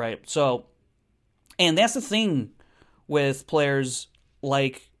Star Trek, right? So, and that's the thing with players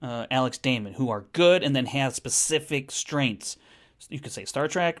like Alex Damon, who are good and then have specific strengths. You could say Star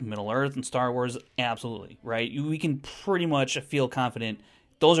Trek, Middle Earth, and Star Wars, absolutely, right? We can pretty much feel confident.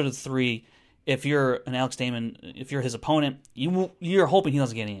 Those are the three. If you're an Alex Damon, if you're his opponent, you're hoping he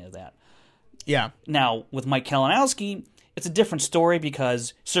doesn't get any of that. Yeah. Now, with Mike Kalinowski, it's a different story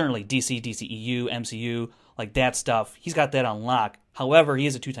because certainly DC, DCEU, MCU, like that stuff, he's got that on lock. However, he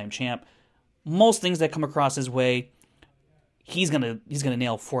is a 2-time champ. Most things that come across his way, he's gonna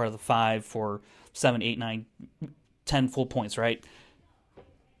nail 4 out of the 5 for 7, 8, 9, 10 full points, right?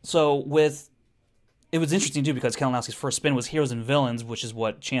 So it was interesting too because Kalinowski's first spin was Heroes and Villains, which is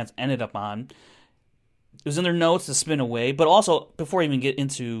what Chance ended up on. It was in their notes to spin away, but also before I even get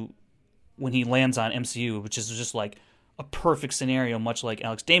into when he lands on MCU, which is just like a perfect scenario, much like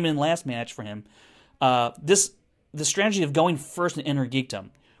Alex Damon last match for him. The strategy of going first in Inner Geekdom.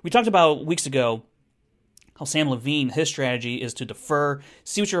 We talked about weeks ago how Sam Levine, his strategy is to defer,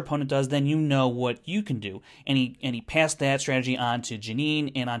 see what your opponent does, then you know what you can do. And he passed that strategy on to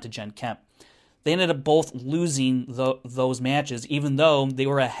Janine and on to Jen Kemp. They ended up both losing those matches, even though they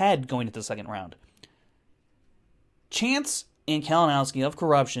were ahead going into the second round. Chance and Kalinowski of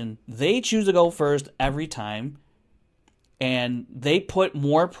Corruption, they choose to go first every time, and they put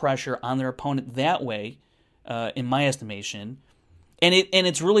more pressure on their opponent that way, in my estimation. And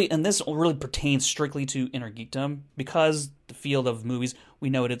this really pertains strictly to Inner Geekdom because the field of movies,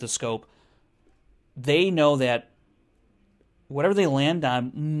 we know it at the scope. They know that whatever they land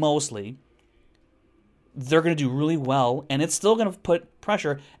on, mostly, they're going to do really well, and it's still going to put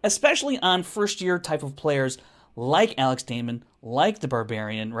pressure, especially on first-year type of players like Alex Damon, like the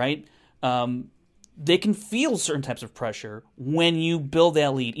Barbarian, right? They can feel certain types of pressure when you build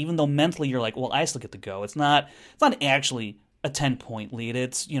that lead, even though mentally you're like, well, I still get to go. It's not actually a 10-point lead.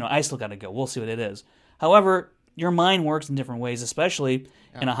 It's, I still got to go. We'll see what it is. However, your mind works in different ways, especially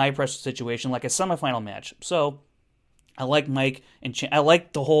in a high-pressure situation like a semifinal match. So I like Mike, and I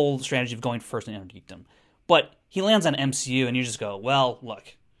like the whole strategy of going first in Inner Geekdom. But he lands on MCU, and you just go, well,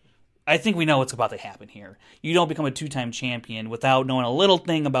 look, I think we know what's about to happen here. You don't become a 2-time champion without knowing a little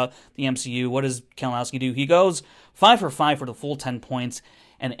thing about the MCU. What does Kalinowski do? He goes 5 for 5 for the full 10 points,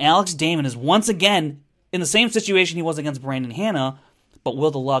 and Alex Damon is once again in the same situation he was against Brandon Hanna, but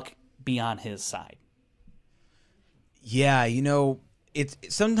will the luck be on his side? Yeah,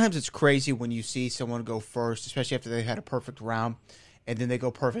 sometimes it's crazy when you see someone go first, especially after they had a perfect round, and then they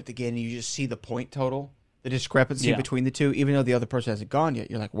go perfect again, and you just see the point total. The discrepancy between the two, even though the other person hasn't gone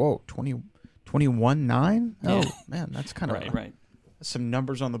yet, you're like, whoa, 21-9? Oh, man, that's kind of right. Some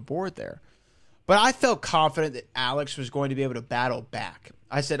numbers on the board there. But I felt confident that Alex was going to be able to battle back.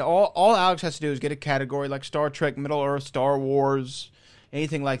 I said all Alex has to do is get a category like Star Trek, Middle Earth, Star Wars,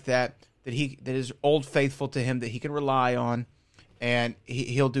 anything like that is old faithful to him, that he can rely on, and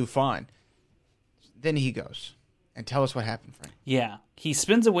he'll do fine. Then he goes. And tell us what happened, Frank. Yeah. He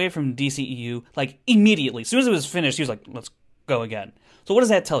spins away from DCEU, like, immediately. As soon as it was finished, he was like, let's go again. So what does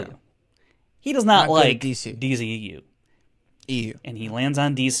that tell you? He does not like DCEU. EU. And he lands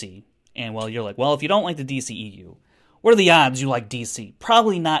on DC. And, well, you're like, well, if you don't like the DCEU, what are the odds you like DC?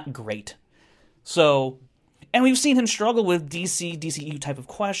 Probably not great. So, and we've seen him struggle with DCEU type of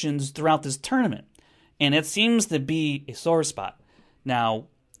questions throughout this tournament. And it seems to be a sore spot. Now,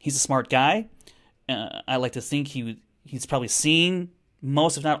 he's a smart guy. I like to think he's probably seen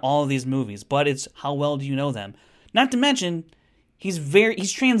most, if not all, of these movies, but it's how well do you know them? Not to mention, he's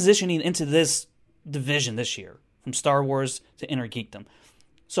transitioning into this division this year, from Star Wars to Inner Geekdom.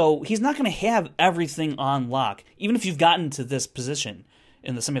 So he's not going to have everything on lock, even if you've gotten to this position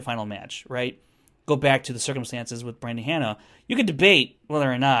in the semifinal match, right? Go back to the circumstances with Brandon Hanna. You could debate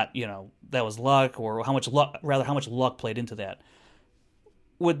whether or not, that was luck, or how much luck played into that.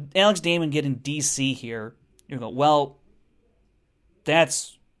 With Alex Damon getting DC here, you go, well,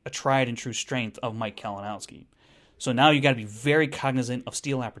 that's a tried and true strength of Mike Kalinowski. So now you got to be very cognizant of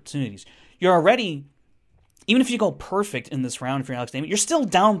steal opportunities. You're already, even if you go perfect in this round for Alex Damon, you're still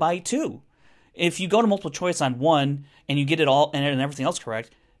down by 2. If you go to multiple choice on 1 and you get it all and everything else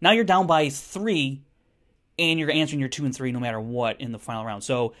correct, now you're down by 3, and you're answering your 2 and 3 no matter what in the final round.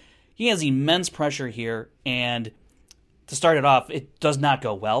 So he has immense pressure here, and to start it off, it does not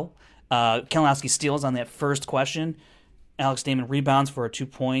go well. Kalinowski steals on that first question. Alex Damon rebounds for 2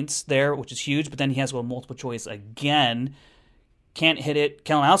 points there, which is huge, but then he has to go multiple choice again. Can't hit it.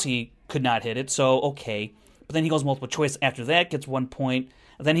 Kalinowski could not hit it, so okay. But then he goes multiple choice after that, gets 1 point.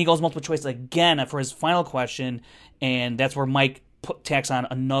 And then he goes multiple choice again for his final question, and that's where Mike tacks on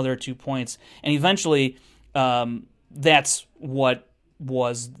another 2 points. And eventually, that's what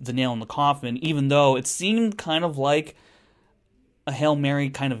was the nail in the coffin, even though it seemed kind of like a Hail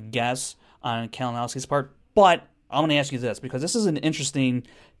Mary kind of guess on Kalinowski's part. But I'm going to ask you this, because this is an interesting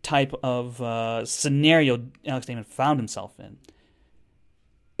type of scenario Alex Damon found himself in.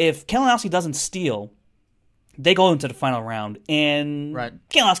 If Kalinowski doesn't steal, they go into the final round, and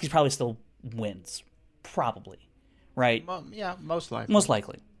Kalinowski probably still wins. Probably. Right? Yeah, most likely. Most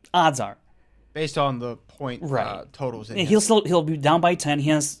likely. Odds are. Based on the point totals. He'll be down by 10. He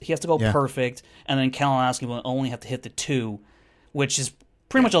has to go perfect, and then Kalinowski will only have to hit the 2 which is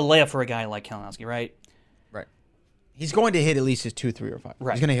pretty much a layup for a guy like Kalinowski, right? Right. He's going to hit at least his 2, 3, or 5.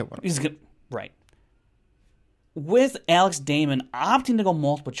 Right. He's going to hit one. Right. With Alex Damon opting to go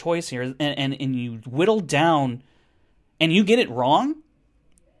multiple choice here, and you whittle down, and you get it wrong,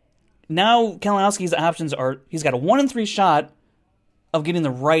 now Kalinowski's options are, he's got a 1 in 3 shot of getting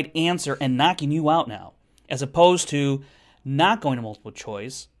the right answer and knocking you out now, as opposed to not going to multiple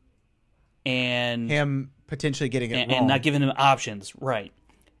choice and him potentially getting it wrong. And not giving him options, right.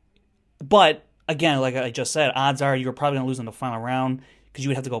 But, again, like I just said, odds are you're probably going to lose in the final round because you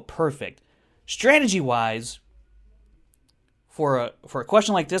would have to go perfect. Strategy-wise, for a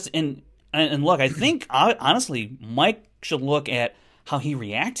question like this, and look, I think, honestly, Mike should look at how he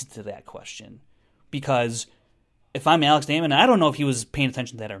reacted to that question. Because if I'm Alex Damon, I don't know if he was paying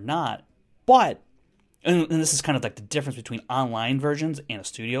attention to that or not, but, and this is kind of like the difference between online versions and a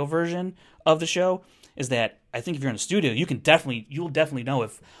studio version of the show, is that I think if you're in a studio, you'll definitely know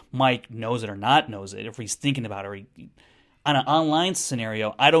if Mike knows it or not knows it, if he's thinking about it. On an online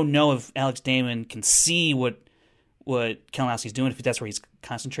scenario, I don't know if Alex Damon can see what Kalinowski's doing, if that's where he's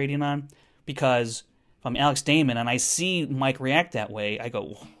concentrating on. Because if I'm Alex Damon and I see Mike react that way, I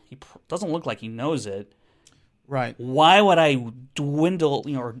go, he doesn't look like he knows it. Right. Why would I dwindle,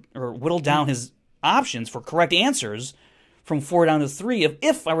 or whittle down his options for correct answers from 4 down to 3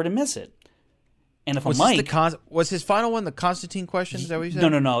 if I were to miss it? And if was Mike, was his final one the Constantine question? Is that what you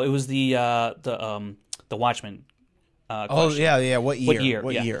said? No. It was the Watchmen. Question. Yeah. What year?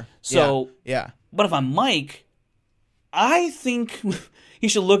 What year? year? So yeah. But if I'm Mike, I think he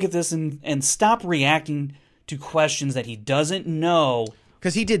should look at this and stop reacting to questions that he doesn't know.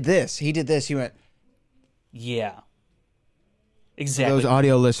 Because he did this. He went. Yeah. Exactly. For those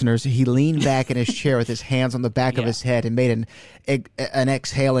audio listeners, he leaned back in his chair with his hands on the back of his head and made an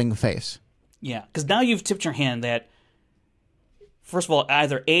exhaling face. Yeah, because now you've tipped your hand that, first of all,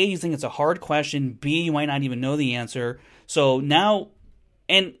 either A, you think it's a hard question, B, you might not even know the answer. So now,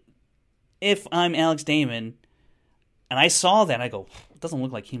 and if I'm Alex Damon, and I saw that, I go, it doesn't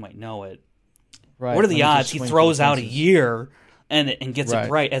look like he might know it. Right. What are the odds he throws out a year and gets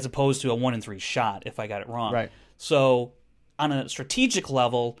it right, as opposed to a 1 in 3 shot if I got it wrong? Right. So on a strategic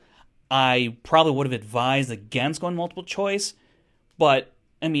level, I probably would have advised against going multiple choice, but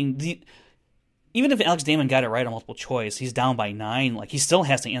I mean, even if Alex Damon got it right on multiple choice, he's down by 9. Like, he still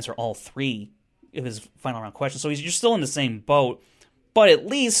has to answer all 3 of his final round questions. So you're still in the same boat, but at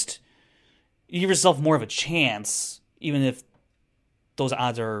least you give yourself more of a chance, even if those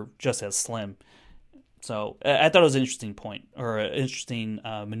odds are just as slim. So I thought it was an interesting point, or an interesting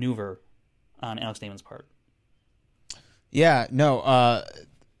maneuver on Alex Damon's part. Yeah, no,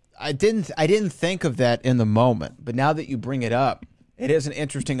 I didn't think of that in the moment, but now that you bring it up, it is an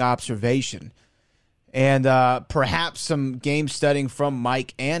interesting observation. And perhaps some game studying from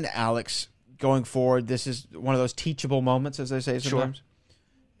Mike and Alex going forward. This is one of those teachable moments, as they say sometimes. Sure.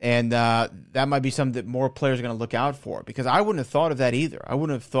 And that might be something that more players are going to look out for, because I wouldn't have thought of that either. I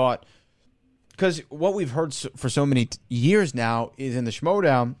wouldn't have thought, because what we've heard for so many years now is in the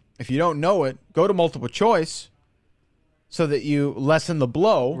Schmoedown, if you don't know it, go to multiple choice so that you lessen the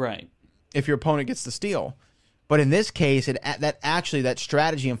blow if your opponent gets the steal. But in this case, that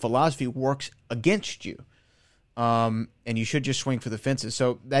strategy and philosophy works against you, and you should just swing for the fences.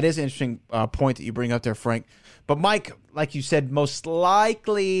 So that is an interesting point that you bring up there, Frank. But Mike, like you said, most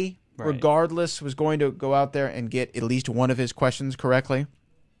likely, regardless, was going to go out there and get at least one of his questions correctly,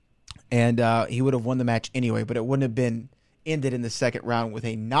 and he would have won the match anyway. But it wouldn't have been ended in the second round with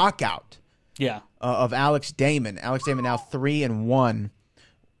a knockout. Of Alex Damon. Alex Damon now 3-1,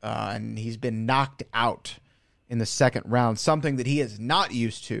 and he's been knocked out in the second round, something that he is not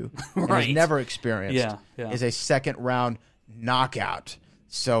used to and has never experienced is a second-round knockout.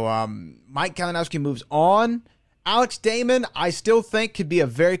 So Mike Kalinowski moves on. Alex Damon, I still think, could be a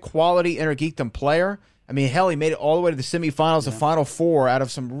very quality Inner Geekdom player. I mean, hell, he made it all the way to the semifinals, the Final Four, out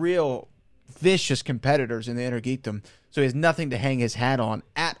of some real vicious competitors in the Inner Geekdom. So he has nothing to hang his hat on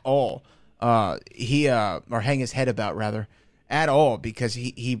at all. Or hang his head about, rather, at all, because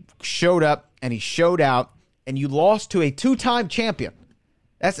he showed up and he showed out. And you lost to a 2-time champion.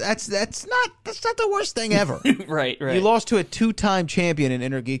 That's not the worst thing ever. Right. You lost to a 2-time champion in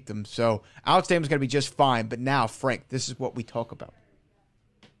Inner Geekdom. So Alex Damon's going to be just fine. But now, Frank, this is what we talk about.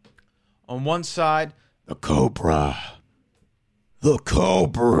 On one side, the Cobra,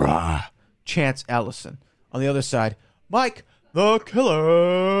 Chance Ellison. On the other side, Mike, the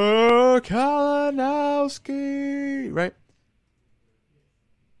Killer Kalinowski. Right?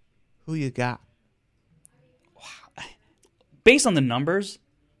 Who you got? Based on the numbers,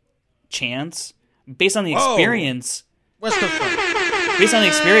 Chance, based on the experience, West Coast friendly. Based on the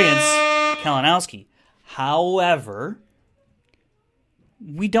experience, Kalinowski. However,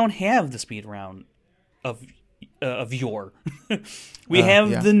 we don't have the speed round of yore. We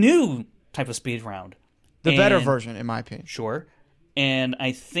have the new type of speed round. The better version, in my opinion. Sure. And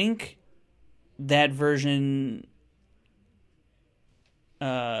I think that version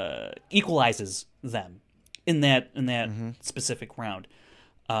equalizes them in that specific round.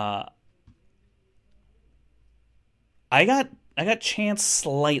 I got Chance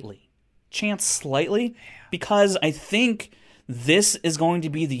slightly, because I think this is going to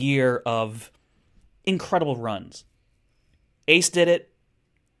be the year of incredible runs. Ace did it.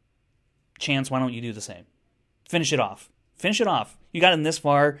 Chance, why don't you do the same? Finish it off. You got him this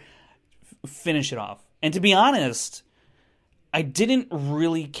far. Finish it off. And to be honest, I didn't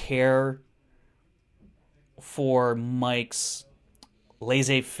really care for Mike's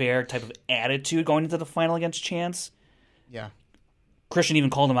laissez-faire type of attitude going into the final against Chance. Yeah. Christian even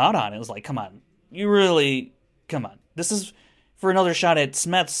called him out on it. It was like, come on. This is for another shot at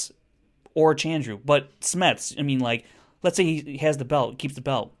Smets or Chandru. But Smets, I mean, like, let's say he has the belt, keeps the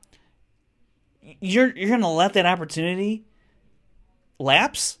belt. You're going to let that opportunity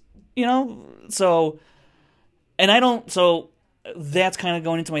lapse, you know? So that's kind of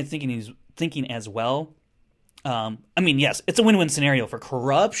going into my thinking as well. I mean, yes, it's a win-win scenario for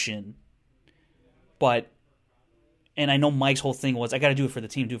Corruption, and I know Mike's whole thing was, I got to do it for the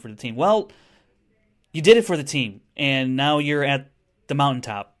team. Well, you did it for the team, and now you're at the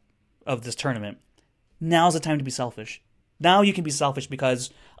mountaintop of this tournament. Now's the time to be selfish. Now you can be selfish because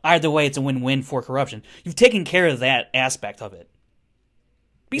either way, it's a win-win for Corruption. You've taken care of that aspect of it.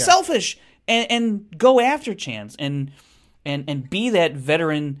 Be selfish and go after Chance and be that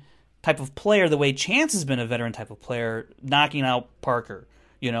veteran type of player the way Chance has been a veteran type of player, knocking out Parker.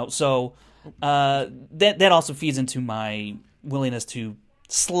 You know, so that also feeds into my willingness to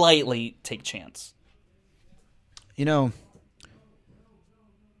slightly take Chance. You know,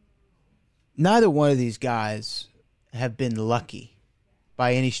 neither one of these guys have been lucky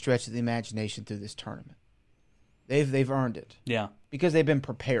by any stretch of the imagination through this tournament. They've earned it. Yeah. Because they've been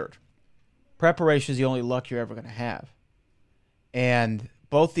prepared. Preparation is the only luck you're ever going to have. And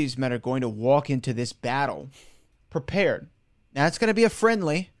both these men are going to walk into this battle prepared. Now, it's going to be a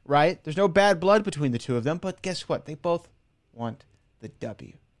friendly, right? There's no bad blood between the two of them, but guess what? They both want the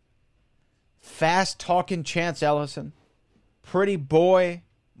W. Fast-talking Chance Ellison, pretty boy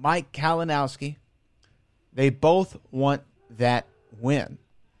Mike Kalinowski, they both want that win.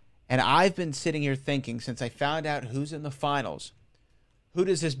 And I've been sitting here thinking, since I found out who's in the finals, who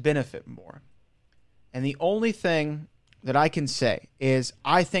does this benefit more? And the only thing that I can say is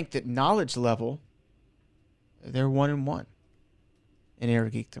I think that knowledge level, they're 1-1 in Inner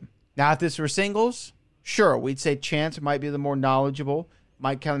Geekdom. Now, if this were singles, sure, we'd say Chance might be the more knowledgeable.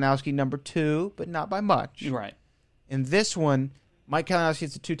 Mike Kalinowski, number 2, but not by much. Right. In this one, Mike Kalinowski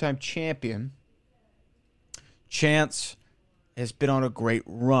is a 2-time champion. Chance has been on a great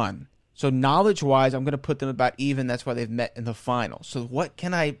run. So knowledge-wise, I'm going to put them about even. That's why they've met in the final. So what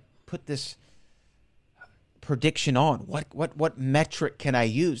can I put this prediction on? What metric can I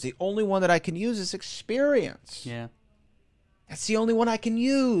use? The only one that I can use is experience. Yeah. That's the only one I can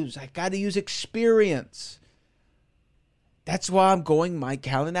use. I got to use experience. That's why I'm going Mike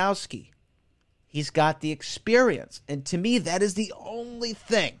Kalinowski. He's got the experience. And to me, that is the only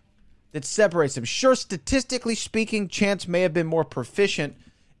thing that separates them. Sure, statistically speaking, Chance may have been more proficient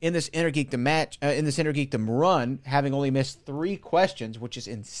in this Inner Geekdom match, in this Inner Geekdom run, having only missed 3 questions, which is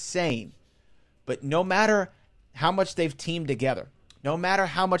insane. But no matter how much they've teamed together, no matter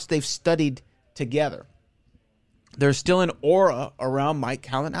how much they've studied together, there's still an aura around Mike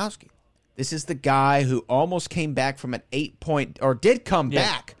Kalinowski. This is the guy who almost came back from an 8-point, or did come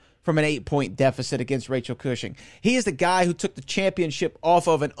back from an 8-point deficit against Rachel Cushing. He is the guy who took the championship off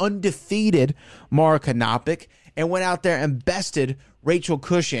of an undefeated Mara Knopik and went out there and bested Rachel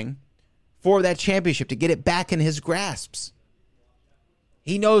Cushing for that championship to get it back in his grasps.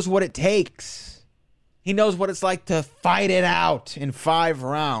 He knows what it takes. He knows what it's like to fight it out in 5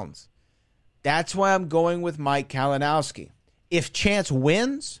 rounds. That's why I'm going with Mike Kalinowski. If Chance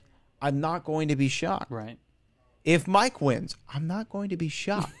wins, I'm not going to be shocked. Right. If Mike wins, I'm not going to be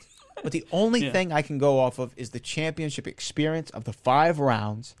shocked. But the only thing I can go off of is the championship experience of the 5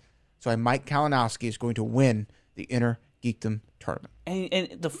 rounds. So Mike Kalinowski is going to win the Inner Geekdom tournament.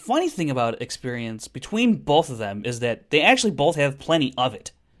 And the funny thing about experience between both of them is that they actually both have plenty of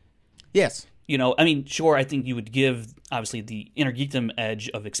it. Yes. You know, I mean, sure, I think you would give, obviously, the Inner Geekdom edge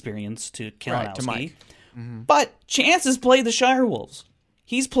of experience to Kalinowski. Right, to Mike. But Chance has played the Shire Wolves.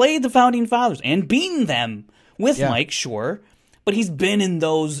 He's played the Founding Fathers and beaten them with Mike, sure, but he's been in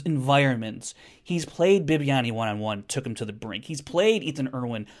those environments. He's played Bibiani one-on-one, took him to the brink. He's played Ethan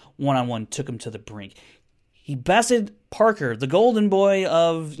Irwin one-on-one, took him to the brink. He bested Parker, the golden boy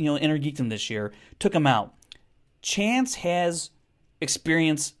of Inner Geekdom this year, took him out. Chance has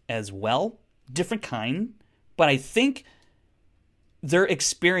experience as well, different kind, but I think their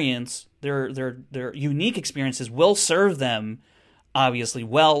experience, their unique experiences will serve them obviously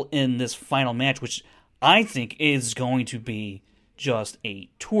well in this final match, which I think is going to be just a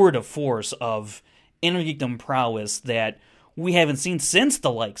tour de force of Inner Geekdom prowess that we haven't seen since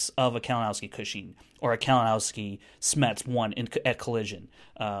the likes of a Kalinowski-Cushing or a Kalinowski-Smets won at Collision.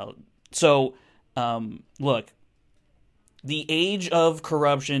 Look, the age of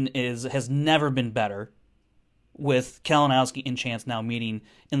corruption has never been better, with Kalinowski and Chance now meeting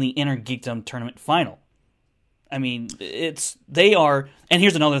in the Inner Geekdom tournament final. I mean, they are, and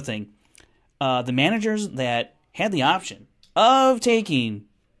here's another thing. The managers that had the option of taking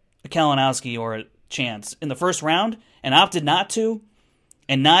a Kalinowski or a Chance in the first round and opted not to,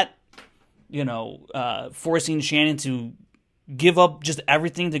 and not, forcing Shannon to give up just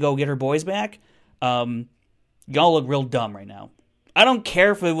everything to go get her boys back, y'all look real dumb right now. I don't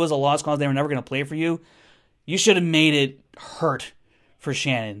care if it was a lost cause, they were never going to play for you. You should have made it hurt for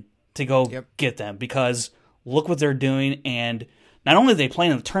Shannon to go get them, because look what they're doing, and not only are they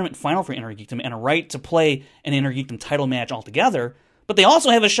playing in the tournament final for Inner Geekdom and a right to play an Inner Geekdom title match altogether, but they also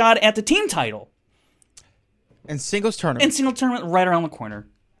have a shot at the team title. And singles tournament. And single tournament right around the corner.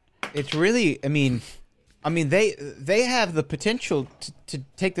 It's really, I mean, they have the potential to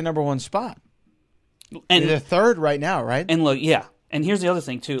take the number one spot. And they're third right now, right? And look, yeah. And here's the other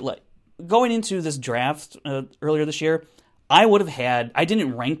thing, too. Like, going into this draft earlier this year, I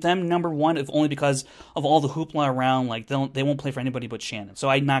didn't rank them number one, if only because of all the hoopla around, like, they won't play for anybody but Shannon. So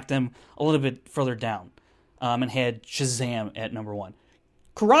I knocked them a little bit further down and had Shazam at number one.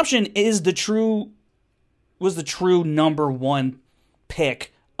 Corruption was the true number one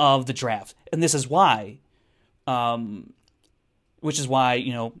pick of the draft. And this is why, which is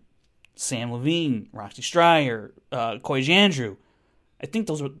why, Sam Levine, Roxy Stryer, Coy Jandrew, I think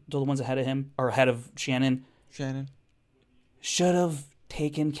those were the ones ahead of him, or ahead of Shannon. Should have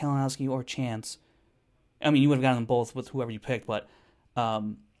taken Kalinowski or Chance. I mean, you would have gotten them both with whoever you picked, but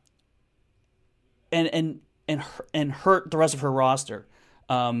and hurt the rest of her roster.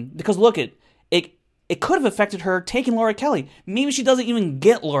 Because look, it could have affected her taking Laura Kelly. Maybe she doesn't even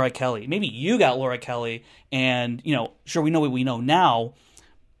get Laura Kelly. Maybe you got Laura Kelly, and sure, we know what we know now,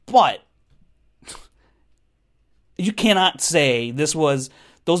 but you cannot say this was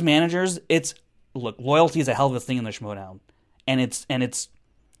those managers. Look, loyalty is a hell of a thing in the Schmoedown, and it's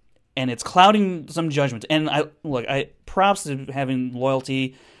clouding some judgment. And I props to having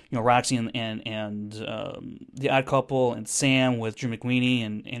loyalty. Roxy and the Odd Couple and Sam with Drew McWeeny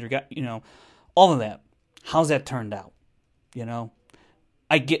and Andrew, all of that. How's that turned out?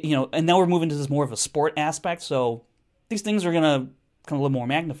 I get, and now we're moving to this more of a sport aspect, so these things are gonna come a little more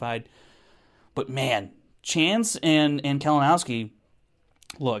magnified. But man, Chance and Kalinowski,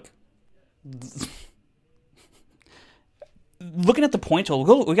 look. Looking at the point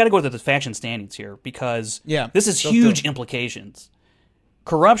total, we got to go to the faction standings here, because this is huge implications.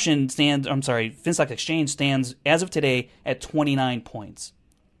 Finstock Exchange stands, as of today, at 29 points.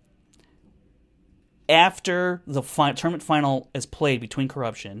 After the tournament final is played between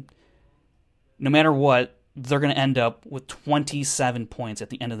Corruption, no matter what, they're going to end up with 27 points at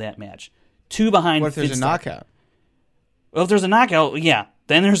the end of that match. 2 behind Finstock. What if there's a knockout? Well, if there's a knockout,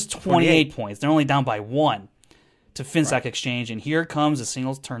 then there's 28 points. They're only down by 1 to Finstock Exchange, and here comes a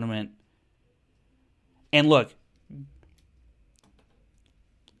singles tournament. And look,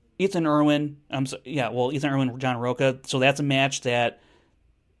 Ethan Irwin, Ethan Irwin, John Roca. So that's a match that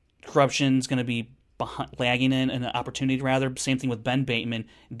Corruption's going to be lagging in an opportunity, rather. Same thing with Ben Bateman,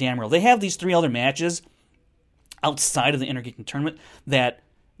 Dan Merle. They have these 3 other matches outside of the Inner Geekdom tournament that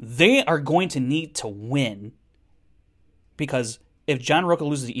they are going to need to win, because if John Roca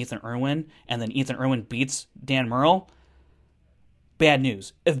loses to Ethan Irwin and then Ethan Irwin beats Dan Merle, bad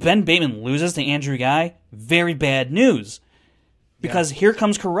news. If Ben Bateman loses to Andrew Guy, very bad news. Because here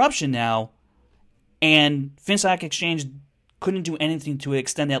comes Corruption now, and Finstock Exchange couldn't do anything to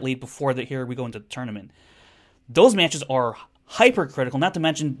extend that lead before here we go into the tournament. Those matches are hypercritical, not to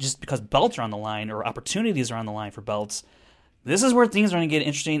mention just because belts are on the line or opportunities are on the line for belts. This is where things are going to get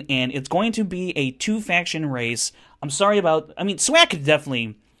interesting, and it's going to be a 2-faction race. Swag could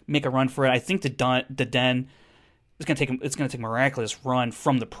definitely make a run for it. I think the Den is going to take a miraculous run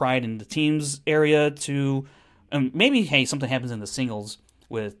from the Pride and the teams area to maybe something happens in the singles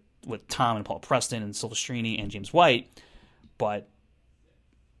with Tom and Paul Preston and Silvestrini and James White, but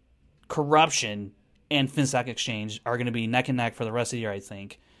Corruption and Finstock Exchange are going to be neck and neck for the rest of the year, I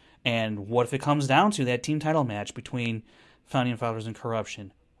think. And what if it comes down to that team title match between Founding Fathers and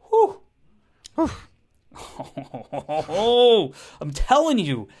Corruption? Whew. Oh, I'm telling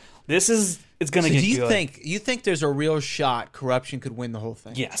you, it's going to get good. You think there's a real shot Corruption could win the whole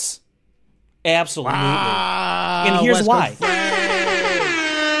thing? Yes. Absolutely. Wow. And here's why.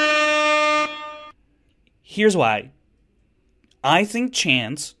 Here's why. I think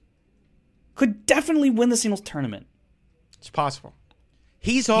Chance could definitely win the singles tournament. It's possible.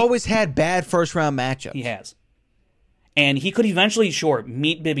 He's always had bad first-round matchups. He has. And he could eventually,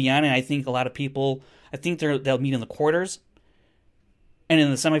 meet Bibiani. I think a lot of people, they'll meet in the quarters. And in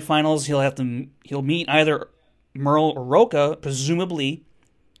the semifinals, he'll meet either Merle or Roca, presumably,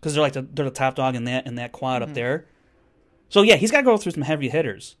 because they're the top dog in that quad up there. So yeah, he's got to go through some heavy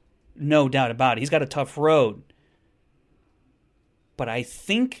hitters, no doubt about it. He's got a tough road, but I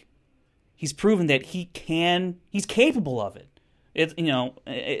think he's proven that he's capable of it. It's going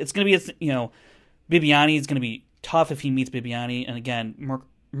to be Bibiani is going to be tough if he meets Bibiani, and again,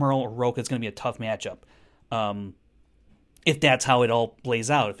 Merle or Roca is going to be a tough matchup. If that's how it all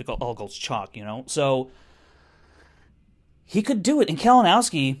plays out, if it all goes chalk, So he could do it. And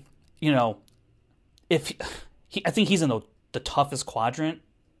Kalinowski, I think he's in the toughest quadrant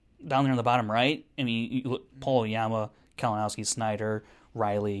down there in the bottom right. I mean, you look, Paul Oyama, Kalinowski, Snyder,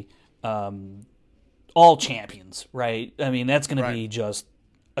 Riley, all champions, right? I mean, that's going to be just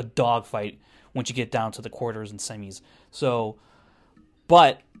a dogfight once you get down to the quarters and semis. So,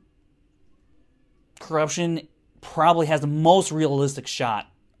 but Corruption probably has the most realistic shot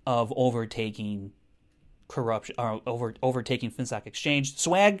of overtaking Corruption, or overtaking Finstock Exchange.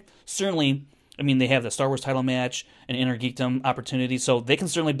 Swag, certainly, I mean, they have the Star Wars title match and Inner Geekdom opportunity, so they can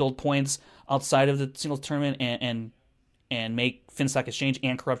certainly build points outside of the singles tournament and make Finstock Exchange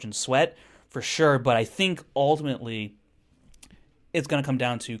and Corruption sweat, for sure. But I think ultimately it's going to come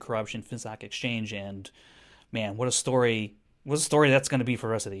down to Corruption, Finstock Exchange, and man, what a story that's going to be for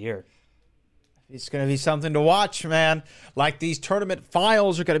the rest of the year. It's going to be something to watch, man. Like these tournament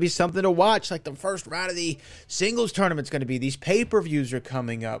finals are going to be something to watch. Like the first round of the singles tournament's going to be. These pay-per-views are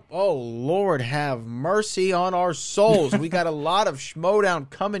coming up. Oh, Lord, have mercy on our souls. We got a lot of Schmodown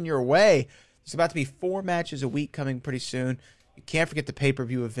coming your way. There's about to be 4 matches a week coming pretty soon. You can't forget the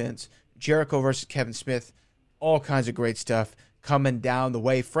pay-per-view events. Jericho versus Kevin Smith. All kinds of great stuff coming down the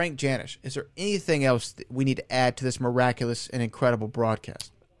way. Frank Janisch, is there anything else that we need to add to this miraculous and incredible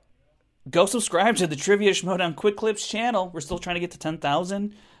broadcast? Go subscribe to the Trivia Schmodown Quick Clips channel. We're still trying to get to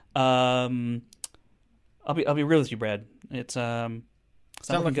 10,000. I'll be real with you, Brad. It's not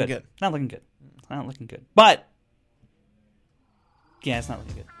looking good. Not looking good. It's not looking good. But yeah, it's not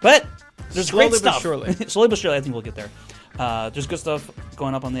looking good. But there's great stuff. Slowly but surely, I think we'll get there. There's good stuff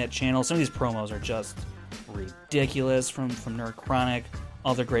going up on that channel. Some of these promos are just ridiculous from Nerd Chronic.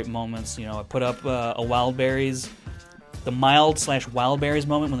 Other great moments. I put up a Wildberries. The mild/Wildberries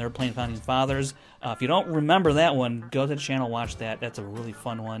moment when they were playing Founding Fathers. If you don't remember that one, go to the channel, watch that. That's a really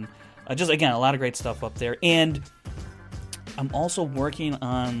fun one. Just, again, a lot of great stuff up there. And I'm also working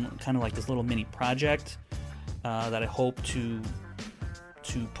on kind of like this little mini project that I hope to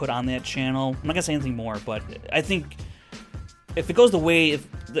put on that channel. I'm not going to say anything more, but I think if it goes the way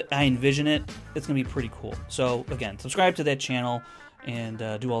I envision it, it's going to be pretty cool. So, again, subscribe to that channel and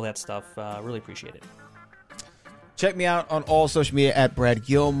do all that stuff. Really appreciate it. Check me out on all social media at Brad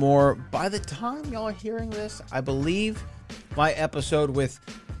Gilmore. By the time y'all are hearing this, I believe my episode with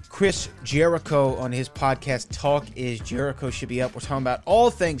Chris Jericho on his podcast, Talk is Jericho, should be up. We're talking about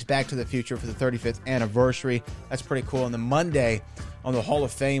all things Back to the Future for the 35th anniversary. That's pretty cool. And then Monday on the Hall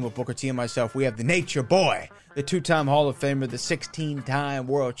of Fame with Booker T and myself, we have the Nature Boy, the 2-time Hall of Famer, the 16-time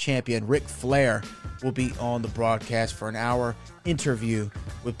world champion, Ric Flair, will be on the broadcast for an hour interview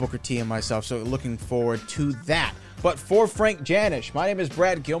with Booker T and myself. So looking forward to that. But for Frank Janisch, my name is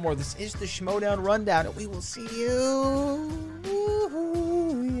Brad Gilmore. This is the Schmodown Rundown, and we will see you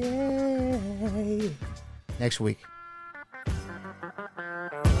next week.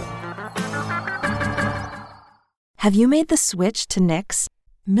 Have you made the switch to Knix?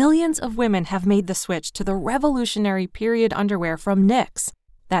 Millions of women have made the switch to the revolutionary period underwear from Knix.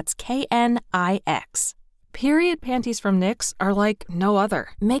 That's Knix. Period panties from Knix are like no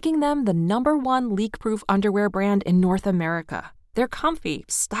other, making them the #1 leak-proof underwear brand in North America. They're comfy,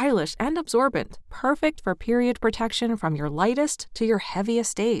 stylish, and absorbent, perfect for period protection from your lightest to your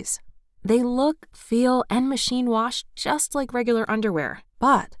heaviest days. They look, feel, and machine wash just like regular underwear,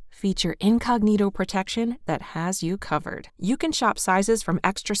 but feature incognito protection that has you covered. You can shop sizes from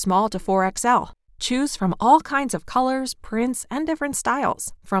extra small to 4XL. Choose from all kinds of colors, prints, and different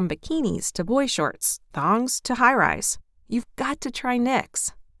styles, from bikinis to boy shorts, thongs to high-rise. You've got to try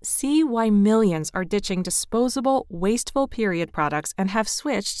Knix. See why millions are ditching disposable, wasteful period products and have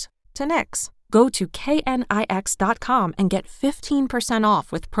switched to Knix. Go to knix.com and get 15%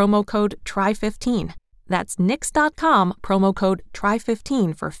 off with promo code TRY15. That's knix.com, promo code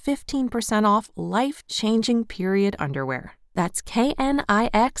TRY15 for 15% off life-changing period underwear. That's knix.com.